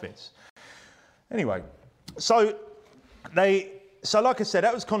in the office. Anyway, so like I said,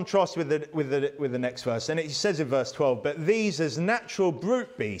 that was contrasted with the next verse. And it says in verse 12, but these as natural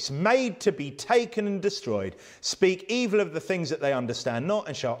brute beasts, made to be taken and destroyed, speak evil of the things that they understand not,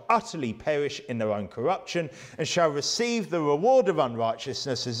 and shall utterly perish in their own corruption, and shall receive the reward of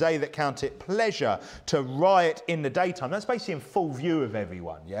unrighteousness as they that count it pleasure to riot in the daytime. That's basically in full view of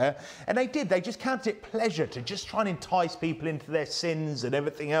everyone, yeah? And they just count it pleasure to just try and entice people into their sins and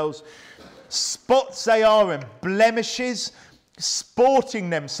everything else. Spots they are and blemishes, sporting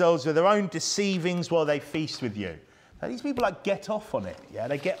themselves with their own deceivings while they feast with you. Now, these people get off on it, yeah?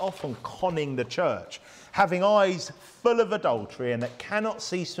 They get off on conning the church, having eyes full of adultery and that cannot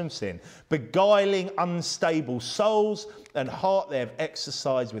cease from sin, beguiling unstable souls, and heart they have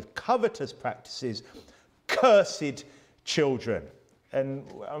exercised with covetous practices, cursed children. And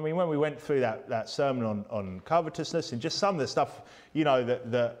I mean, when we went through that sermon on covetousness, and just some of the stuff,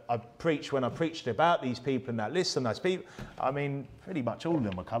 that I preached when I preached about these people and that list and those people, I mean, pretty much all of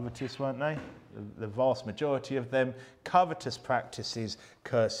them were covetous, weren't they? The vast majority of them, covetous practices,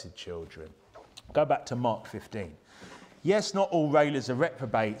 cursed children. Go back to Mark 15. Yes, not all railers are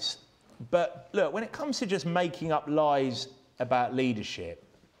reprobates, but look, when it comes to just making up lies about leadership,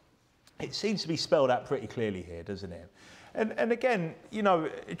 it seems to be spelled out pretty clearly here, doesn't it? And again,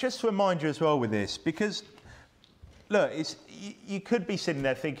 just to remind you as well with this, because look, you could be sitting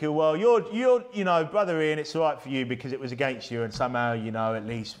there thinking, well, you're brother Ian, it's all right for you because it was against you, and somehow, at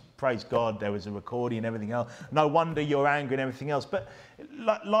least, praise God, there was a recording and everything else. No wonder you're angry and everything else. But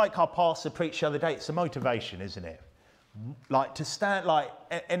like our pastor preached the other day, it's a motivation, isn't it? Like to stand,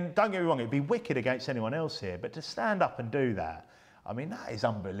 and don't get me wrong, it'd be wicked against anyone else here, but to stand up and do that, I mean, that is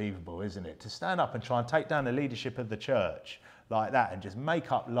unbelievable, isn't it? To stand up and try and take down the leadership of the church like that and just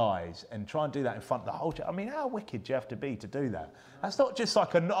make up lies and try and do that in front of the whole church. I mean, how wicked do you have to be to do that? That's not just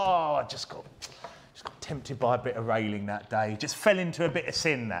like I just got tempted by a bit of railing that day, just fell into a bit of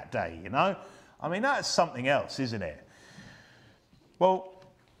sin that day, I mean, that's something else, isn't it? Well,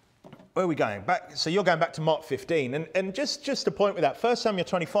 where are we going? Back. So you're going back to Mark 15. And just to point with that, 1 Samuel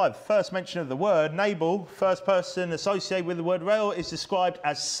 25, first mention of the word, Nabal, first person associated with the word rail, is described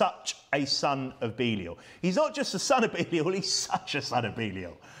as such a son of Belial. He's not just a son of Belial, he's such a son of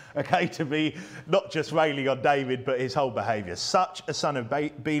Belial. Okay, to be not just railing on David, but his whole behaviour. Such a son of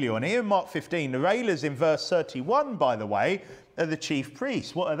Belial. And here in Mark 15, the railers in verse 31, by the way, are the chief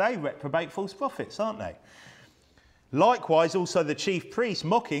priests. What are they? Reprobate false prophets, aren't they? Likewise, also the chief priests,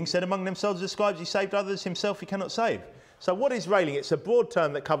 mocking, said among themselves, the scribes, he saved others, himself he cannot save. So what is railing? It's a broad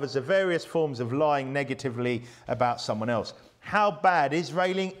term that covers the various forms of lying negatively about someone else. How bad is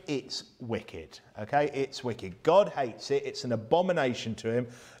railing? It's wicked, okay? It's wicked. God hates it. It's an abomination to him.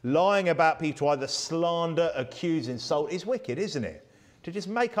 Lying about people, either slander, accuse, insult, is wicked, isn't it? To just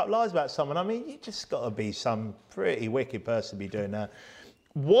make up lies about someone, I mean, you just got to be some pretty wicked person to be doing that.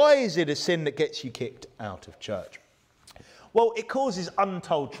 Why is it a sin that gets you kicked out of church? Well, it causes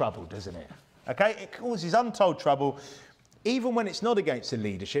untold trouble, doesn't it? Okay, it causes untold trouble even when it's not against the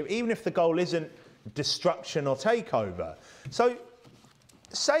leadership, even if the goal isn't destruction or takeover. So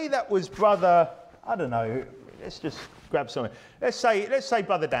say that was brother, I don't know, let's just grab something. Let's say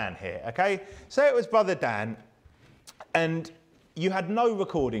brother Dan here, okay? Say it was brother Dan and you had no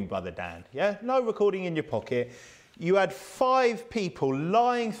recording, brother Dan, yeah? No recording in your pocket. You had 5 people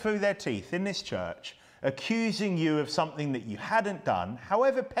lying through their teeth in this church, accusing you of something that you hadn't done,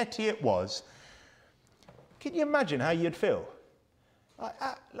 however petty it was. Can you imagine how you'd feel?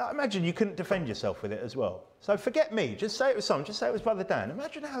 Imagine you couldn't defend yourself with it as well. So forget me, just say it was someone, just say it was brother Dan.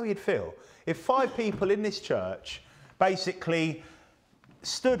 Imagine how you'd feel if 5 people in this church basically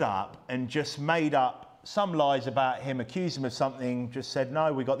stood up and just made up some lies about him, accused him of something, just said,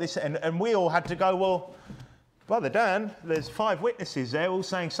 no, we got this. And we all had to go, well, brother Dan, there's 5 witnesses there all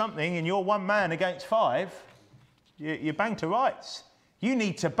saying something and you're 1 man against 5. You're bang to rights. You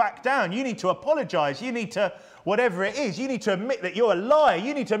need to back down. You need to apologise. You need to, whatever it is, you need to admit that you're a liar.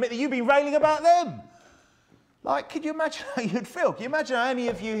 You need to admit that you've been railing about them. Like, could you imagine how you'd feel? Can you imagine how any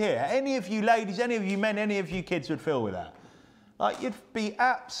of you here, any of you ladies, any of you men, any of you kids would feel with that? Like, you'd be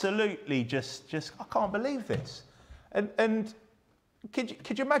absolutely just I can't believe this. And could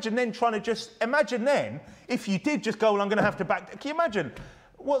you imagine then trying to just, imagine then, if you did just go, well, I'm going to have to back, can you imagine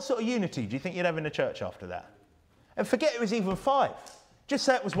what sort of unity do you think you'd have in the church after that? And forget it was even 5. Just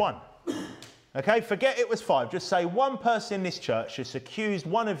say it was 1. Okay, forget it was 5. Just say 1 person in this church just accused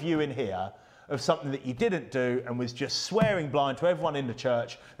one of you in here of something that you didn't do and was just swearing blind to everyone in the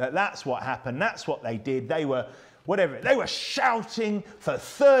church that that's what happened, that's what they did. They were, whatever, they were shouting for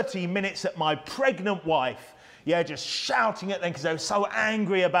 30 minutes at my pregnant wife. Yeah, just shouting at them because they were so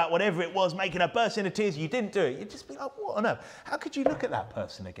angry about whatever it was, making her burst into tears. You didn't do it. You'd just be like, what on earth? How could you look at that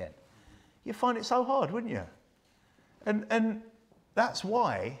person again? You'd find it so hard, wouldn't you? And that's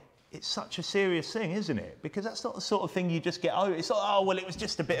why it's such a serious thing, isn't it? Because that's not the sort of thing you just get over. It's not, oh, well, it was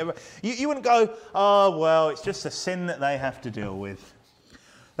just a bit of you wouldn't go, oh, well, it's just a sin that they have to deal with.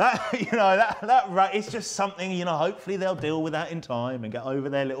 That, you know, it's just something, you know, hopefully they'll deal with that in time and get over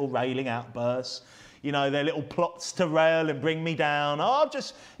their little railing outbursts, you know, their little plots to rail and bring me down. Oh,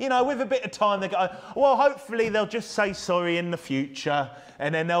 just, you know, with a bit of time, they go, well, hopefully they'll just say sorry in the future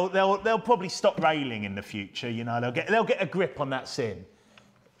and then they'll probably stop railing in the future, you know, they'll get a grip on that sin.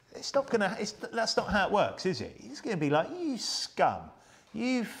 It's not gonna, that's not how it works, is it? He's gonna be like, you scum,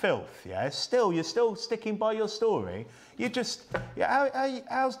 you filth, yeah? You're still sticking by your story. You just, yeah,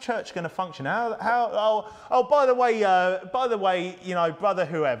 how's church gonna function? Oh, by the way, you know, brother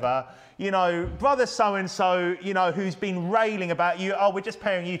whoever, you know, brother so-and-so, you know, who's been railing about you, oh, we're just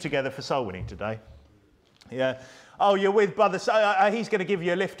pairing you together for soul winning today. Yeah. Oh, you're with brother, so he's gonna give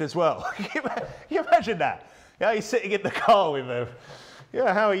you a lift as well. Can you imagine that? Yeah, he's sitting in the car with him.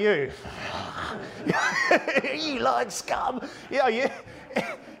 Yeah, how are you? You lying scum. Yeah,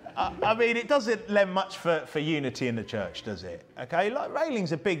 I mean, it doesn't lend much for unity in the church, does it? Okay, like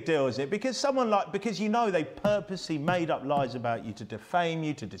railing's a big deal, is it? Because because you know they purposely made up lies about you to defame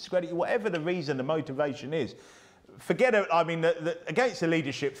you, to discredit you, whatever the reason, the motivation is. Forget it. I mean, the against the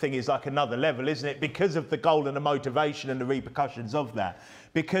leadership thing is like another level, isn't it? Because of the goal and the motivation and the repercussions of that.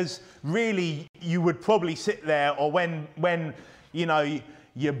 Because really, you would probably sit there, or when you know,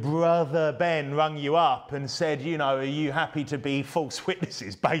 your brother Ben rung you up and said, you know, are you happy to be false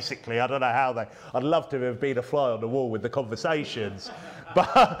witnesses? Basically, I don't know how I'd love to have been a fly on the wall with the conversations.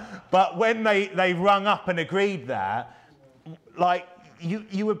 But when they rung up and agreed that, like,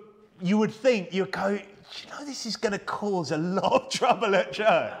 you would think, you'd go, you know, this is going to cause a lot of trouble at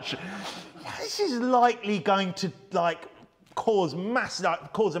church. This is likely going to, like, cause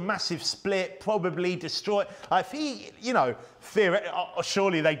a massive split, probably destroy. If he, you know,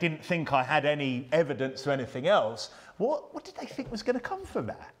 surely they didn't think I had any evidence or anything else. What did they think was going to come from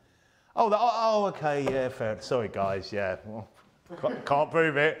that? Oh, okay, yeah, fair. Sorry, guys, yeah, well, can't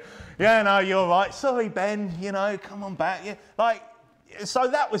prove it. Yeah, no, you're right. Sorry, Ben. You know, come on back. Yeah, like, so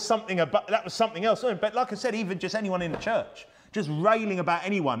that was something else. But like I said, even just anyone in the church, just railing about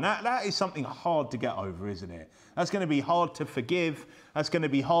anyone, that is something hard to get over, isn't it? That's going to be hard to forgive. That's going to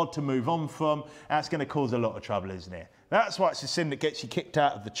be hard to move on from. That's going to cause a lot of trouble, isn't it? That's why it's a sin that gets you kicked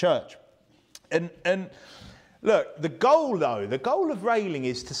out of the church. And look, the goal of railing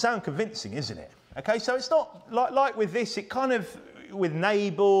is to sound convincing, isn't it? Okay, so it's not like with this, it kind of, with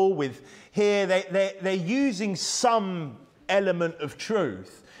Nabal, with here, they're using some element of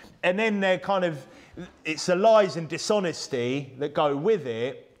truth, and then they're kind of, it's the lies and dishonesty that go with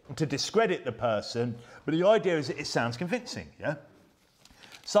it to discredit the person, but the idea is that it sounds convincing, yeah?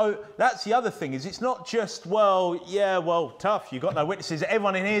 So that's the other thing, is it's not just, well, yeah, well, tough, you've got no witnesses.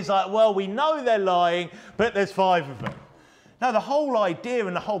 Everyone in here is like, well, we know they're lying, but there's 5 of them. No, the whole idea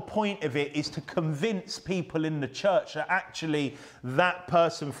and the whole point of it is to convince people in the church that actually that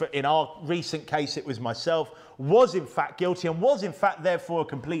person, in our recent case it was myself, was in fact guilty and was in fact therefore a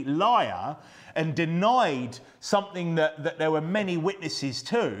complete liar and denied something that there were many witnesses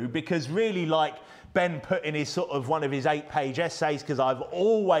to, because really, like Ben put in his sort of one of his 8-page essays, because I've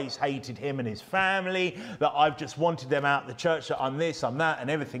always hated him and his family, that I've just wanted them out of the church, that I'm this, I'm that, and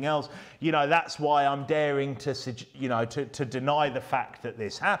everything else. You know, that's why I'm daring to, you know, to deny the fact that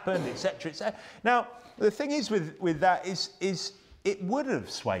this happened, etc., etc. Now, the thing is with that is it would have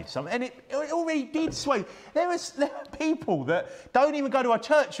swayed some, and it already did sway. There are people that don't even go to our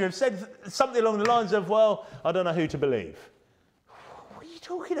church who have said something along the lines of, well, I don't know who to believe. What are you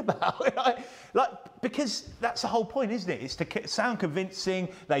talking about? Because that's the whole point, isn't it? It's to sound convincing.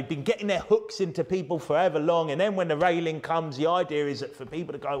 They've been getting their hooks into people forever long, and then when the railing comes, the idea is that for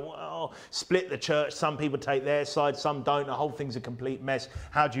people to go, well, split the church, some people take their side, some don't, the whole thing's a complete mess.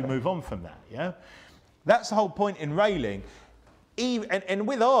 How do you move on from that, yeah? That's the whole point in railing. And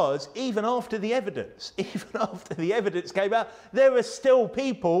with ours, even after the evidence came out, there are still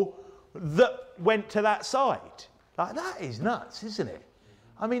people that went to that side. Like, that is nuts, isn't it?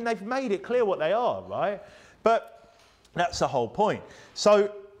 I mean, they've made it clear what they are, right? But that's the whole point.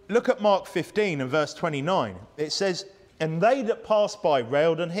 So look at Mark 15 and verse 29. It says, and they that passed by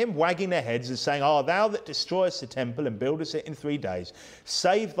railed on him, wagging their heads and saying, ah, thou that destroyest the temple and buildest it in 3 days,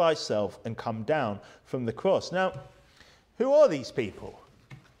 save thyself and come down from the cross. Now, who are these people?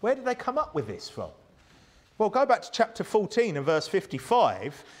 Where did they come up with this from? Well, go back to chapter 14 and verse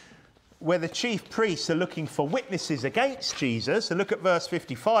 55, where the chief priests are looking for witnesses against Jesus. And look at verse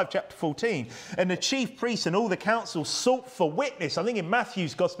 55, chapter 14. And the chief priests and all the council sought for witness. I think in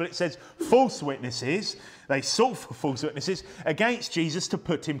Matthew's gospel it says false witnesses. They sought for false witnesses against Jesus to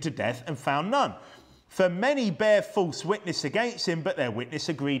put him to death, and found none. For many bare false witness against him, but their witness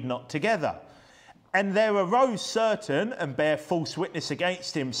agreed not together. And there arose certain and bare false witness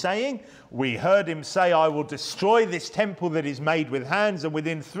against him, saying, we heard him say, I will destroy this temple that is made with hands, and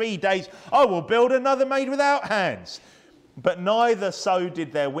within 3 days I will build another made without hands. But neither so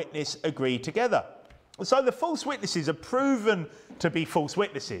did their witness agree together. So the false witnesses are proven to be false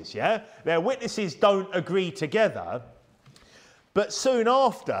witnesses, yeah? Their witnesses don't agree together. But soon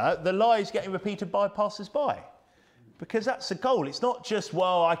after, the lie is getting repeated by passers-by. Because that's the goal. It's not just,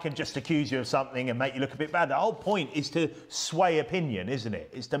 well, I can just accuse you of something and make you look a bit bad. The whole point is to sway opinion, isn't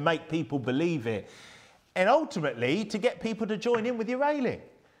it? It's to make people believe it. And ultimately, to get people to join in with your railing.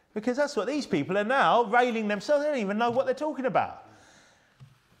 Because that's what these people are now, railing themselves. They don't even know what they're talking about.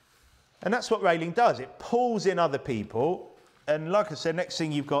 And that's what railing does. It pulls in other people. And like I said, next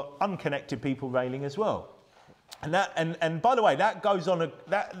thing you've got unconnected people railing as well. And by the way, that goes on,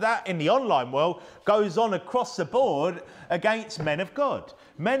 that in the online world goes on across the board against men of God.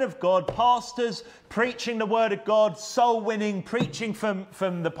 Men of God, pastors, preaching the word of God, soul winning, preaching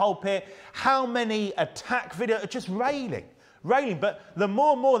from the pulpit. How many attack videos, just railing. But the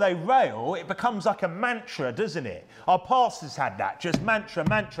more and more they rail, it becomes like a mantra, doesn't it? Our pastors had that, just mantra.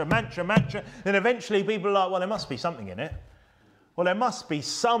 Then eventually people are like, well, there must be something in it. Well, there must be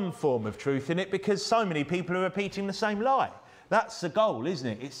some form of truth in it, because so many people are repeating the same lie. That's the goal, isn't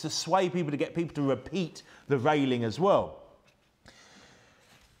it? It's to sway people, to get people to repeat the railing as well.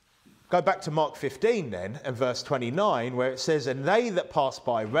 Go back to Mark 15 then, and verse 29, where it says, and they that passed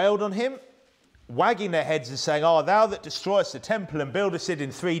by railed on him, wagging their heads and saying, ah, thou that destroyest the temple and buildest it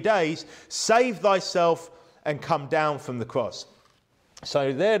in 3 days, save thyself and come down from the cross.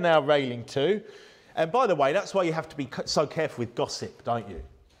 So they're now railing too. And by the way, that's why you have to be so careful with gossip, don't you?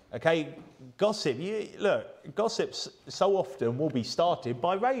 Okay, gossip, gossip so often will be started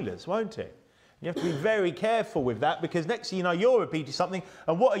by railers, won't it? You have to be very careful with that, because next thing you know, you're repeating something,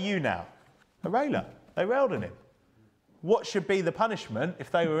 and what are you now? A railer. They railed on him. What should be the punishment if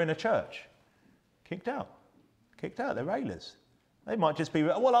they were in a church? Kicked out. Kicked out, they're railers. They might just be,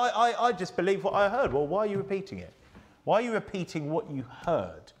 well, I just believe what I heard. Well, why are you repeating it? Why are you repeating what you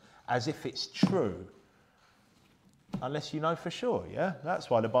heard as if it's true, unless you know for sure, yeah? That's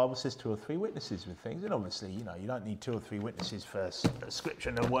why the Bible says 2 or 3 witnesses with things. And obviously, you know, you don't need 2 or 3 witnesses for scripture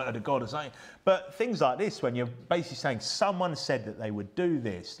and the word of God or something. But things like this, when you're basically saying someone said that they would do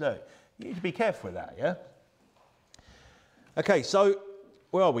this, look, you need to be careful with that, yeah? Okay, so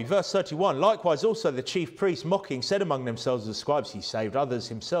where are we? Verse 31. Likewise also the chief priests, mocking, said among themselves, the scribes, he saved, others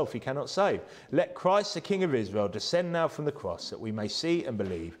himself he cannot save. Let Christ the King of Israel descend now from the cross, that we may see and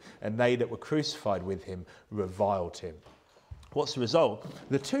believe. And they that were crucified with him reviled him. What's the result?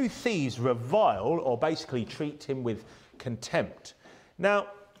 The 2 thieves revile, or basically treat him with contempt. Now,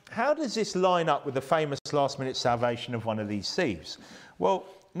 how does this line up with the famous last-minute salvation of one of these thieves? Well,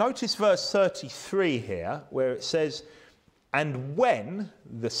 notice verse 33 here, where it says, "And when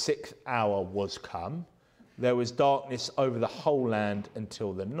the 6th hour was come, there was darkness over the whole land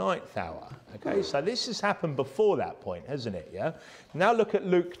until the 9th hour." Okay, so this has happened before that point, hasn't it? Yeah. Now look at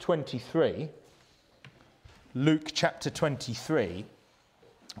Luke 23. Luke chapter 23,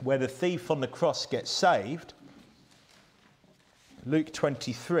 where the thief on the cross gets saved. Luke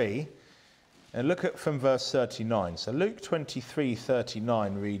 23, and look at from verse 39. So Luke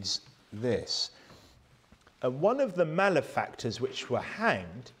 23:39 reads this: "And one of the malefactors which were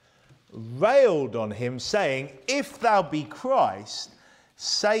hanged railed on him, saying, If thou be Christ,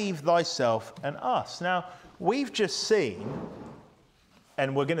 save thyself and us." Now, we've just seen,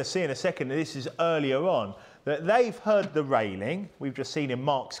 and we're going to see in a second, this is earlier on, that they've heard the railing. We've just seen in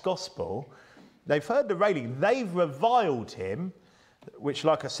Mark's Gospel. They've heard the railing. They've reviled him, which,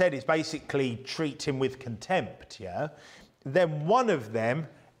 like I said, is basically treat him with contempt, yeah? Then one of them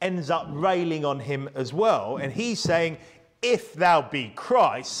ends up railing on him as well, and he's saying, "If thou be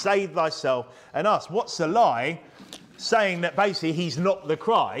Christ, save thyself and us." What's the lie? Saying that basically he's not the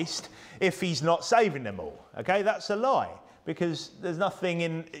Christ if he's not saving them all. Okay, that's a lie, because there's nothing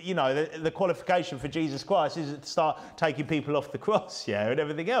in, you know, the qualification for Jesus Christ isn't to start taking people off the cross, yeah, and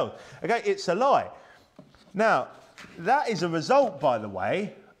everything else. Okay, it's a lie. Now, that is a result, by the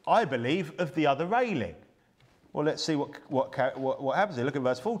way, I believe, of the other railing. Well, let's see what happens here. Look at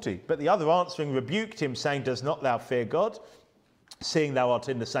verse 40. "But the other answering rebuked him, saying, Does not thou fear God, seeing thou art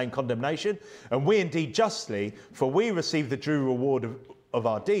in the same condemnation? And we indeed justly, for we receive the due reward of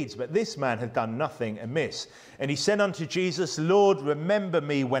our deeds. But this man hath done nothing amiss. And he said unto Jesus, Lord, remember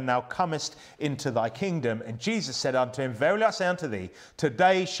me when thou comest into thy kingdom. And Jesus said unto him, Verily I say unto thee,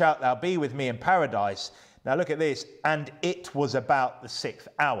 today shalt thou be with me in paradise. Now look at this. And it was about the 6th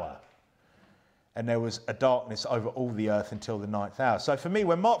hour. And there was a darkness over all the earth until the 9th hour." So for me,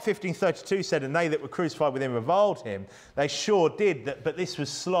 when Mark 15:32 said, "And they that were crucified with him reviled him," they sure did that, but this was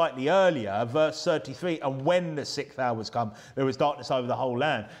slightly earlier, verse 33, "And when the 6th hour was come, there was darkness over the whole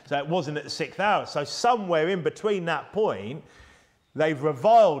land." So it wasn't at the 6th hour. So somewhere in between that point, they've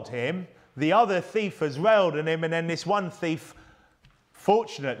reviled him, the other thief has railed on him, and then this one thief,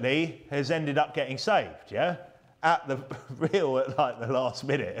 fortunately, has ended up getting saved, yeah? At the last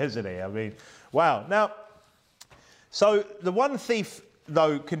minute, isn't he? I mean, wow. Now, so the one thief,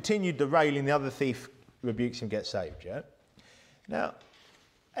 though, continued the railing, the other thief rebukes him, gets saved, yeah? Now,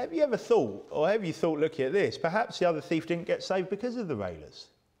 have you ever thought, or have you thought looking at this, perhaps the other thief didn't get saved because of the railers?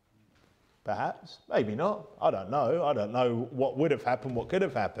 Perhaps, maybe not. I don't know. I don't know what would have happened, what could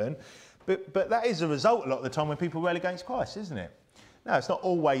have happened. But that is a result a lot of the time when people rail against Christ, isn't it? Now, it's not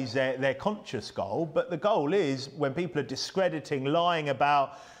always their conscious goal, but the goal is when people are discrediting, lying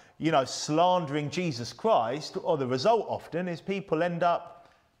about, you know, slandering Jesus Christ, or the result often is people end up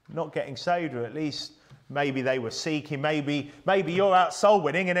not getting saved, or at least maybe they were seeking, maybe you're out soul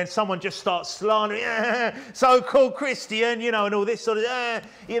winning and then someone just starts slandering, so-called Christian, you know, and all this sort of,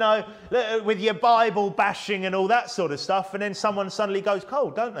 you know, with your Bible bashing and all that sort of stuff, and then someone suddenly goes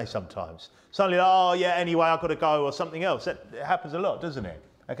cold, don't they sometimes? Suddenly, oh yeah, anyway, I've got to go, or something else. It happens a lot, doesn't it?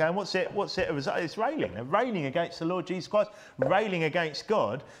 Okay, and what's it a result? It's railing. They're railing against the Lord Jesus Christ, railing against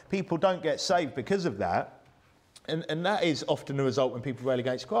God. People don't get saved because of that. And that is often the result when people rail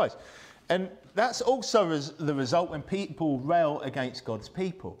against Christ. And that's also the result when people rail against God's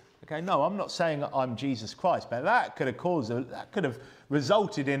people. Okay, no, I'm not saying I'm Jesus Christ, but that could have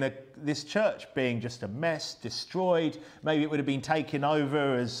resulted in this church being just a mess, destroyed. Maybe it would have been taken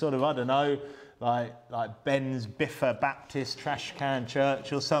over as sort of, I don't know, like Ben's Biffa Baptist Trash Can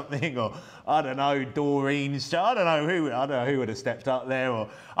Church or something, or I don't know, Doreen's Church. I don't know who would have stepped up there, or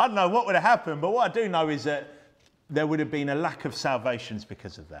I don't know what would have happened. But what I do know is that there would have been a lack of salvations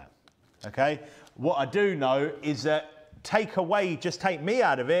because of that. Okay, what I do know is that just take me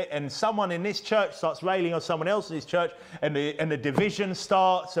out of it, and someone in this church starts railing on someone else in this church, and the division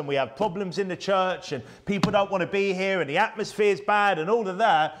starts, and we have problems in the church, and people don't want to be here, and the atmosphere's bad, and all of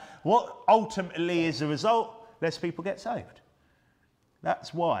that. What ultimately is the result? Less people get saved.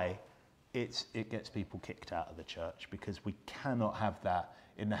 That's why it gets people kicked out of the church, because we cannot have that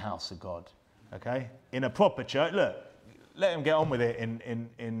in the house of God. Okay, in a proper church, look, let them get on with it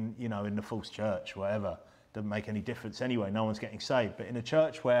in the false church, whatever. Doesn't make any difference anyway. No one's getting saved. But in a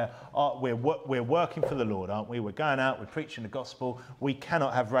church where we're working for the Lord, aren't we? We're going out, we're preaching the gospel. We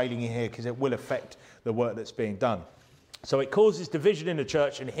cannot have railing in here, because it will affect the work that's being done. So it causes division in the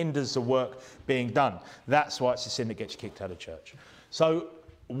church and hinders the work being done. That's why it's a sin that gets you kicked out of church. So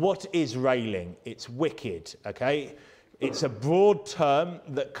what is railing? It's wicked, okay? It's a broad term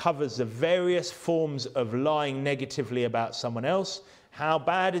that covers the various forms of lying negatively about someone else. How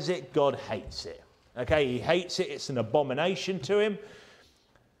bad is it? God hates it. Okay, he hates it. It's an abomination to him.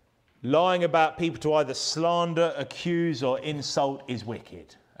 Lying about people to either slander, accuse, or insult is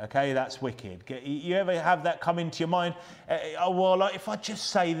wicked. Okay, that's wicked. You ever have that come into your mind? Like, if I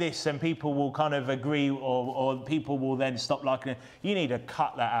just say this, then people will kind of agree, or people will then stop liking it. You need to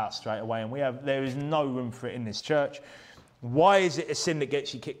cut that out straight away, and there is no room for it in this church. Why is it a sin that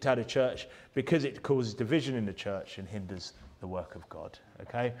gets you kicked out of church? Because it causes division in the church and hinders the work of God.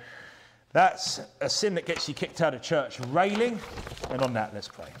 Okay, that's a sin that gets you kicked out of church. Railing, and on that, let's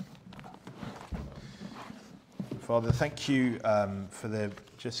pray. Father, thank you for the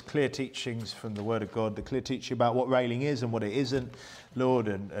just clear teachings from the Word of God, the clear teaching about what railing is and what it isn't, Lord,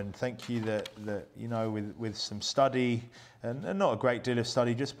 and thank you that you know, with some study and not a great deal of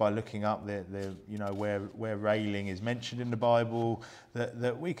study, just by looking up where railing is mentioned in the Bible,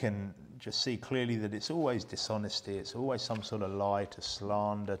 that we can just see clearly that it's always dishonesty, it's always some sort of lie, to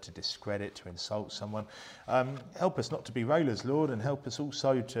slander, to discredit, to insult someone. Help us not to be railers, Lord, and help us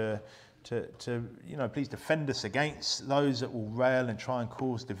also to please defend us against those that will rail and try and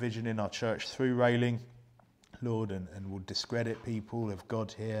cause division in our church through railing, Lord, and will discredit people of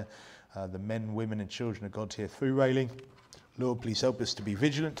God here, the men, women and children of God here through railing. Lord, please help us to be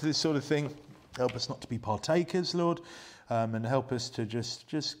vigilant to this sort of thing. Help us not to be partakers, Lord, and help us to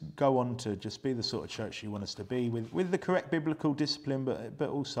just go on to just be the sort of church you want us to be, with the correct biblical discipline, but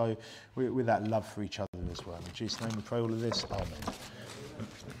also with that love for each other as well. In Jesus' name we pray all of this. Amen.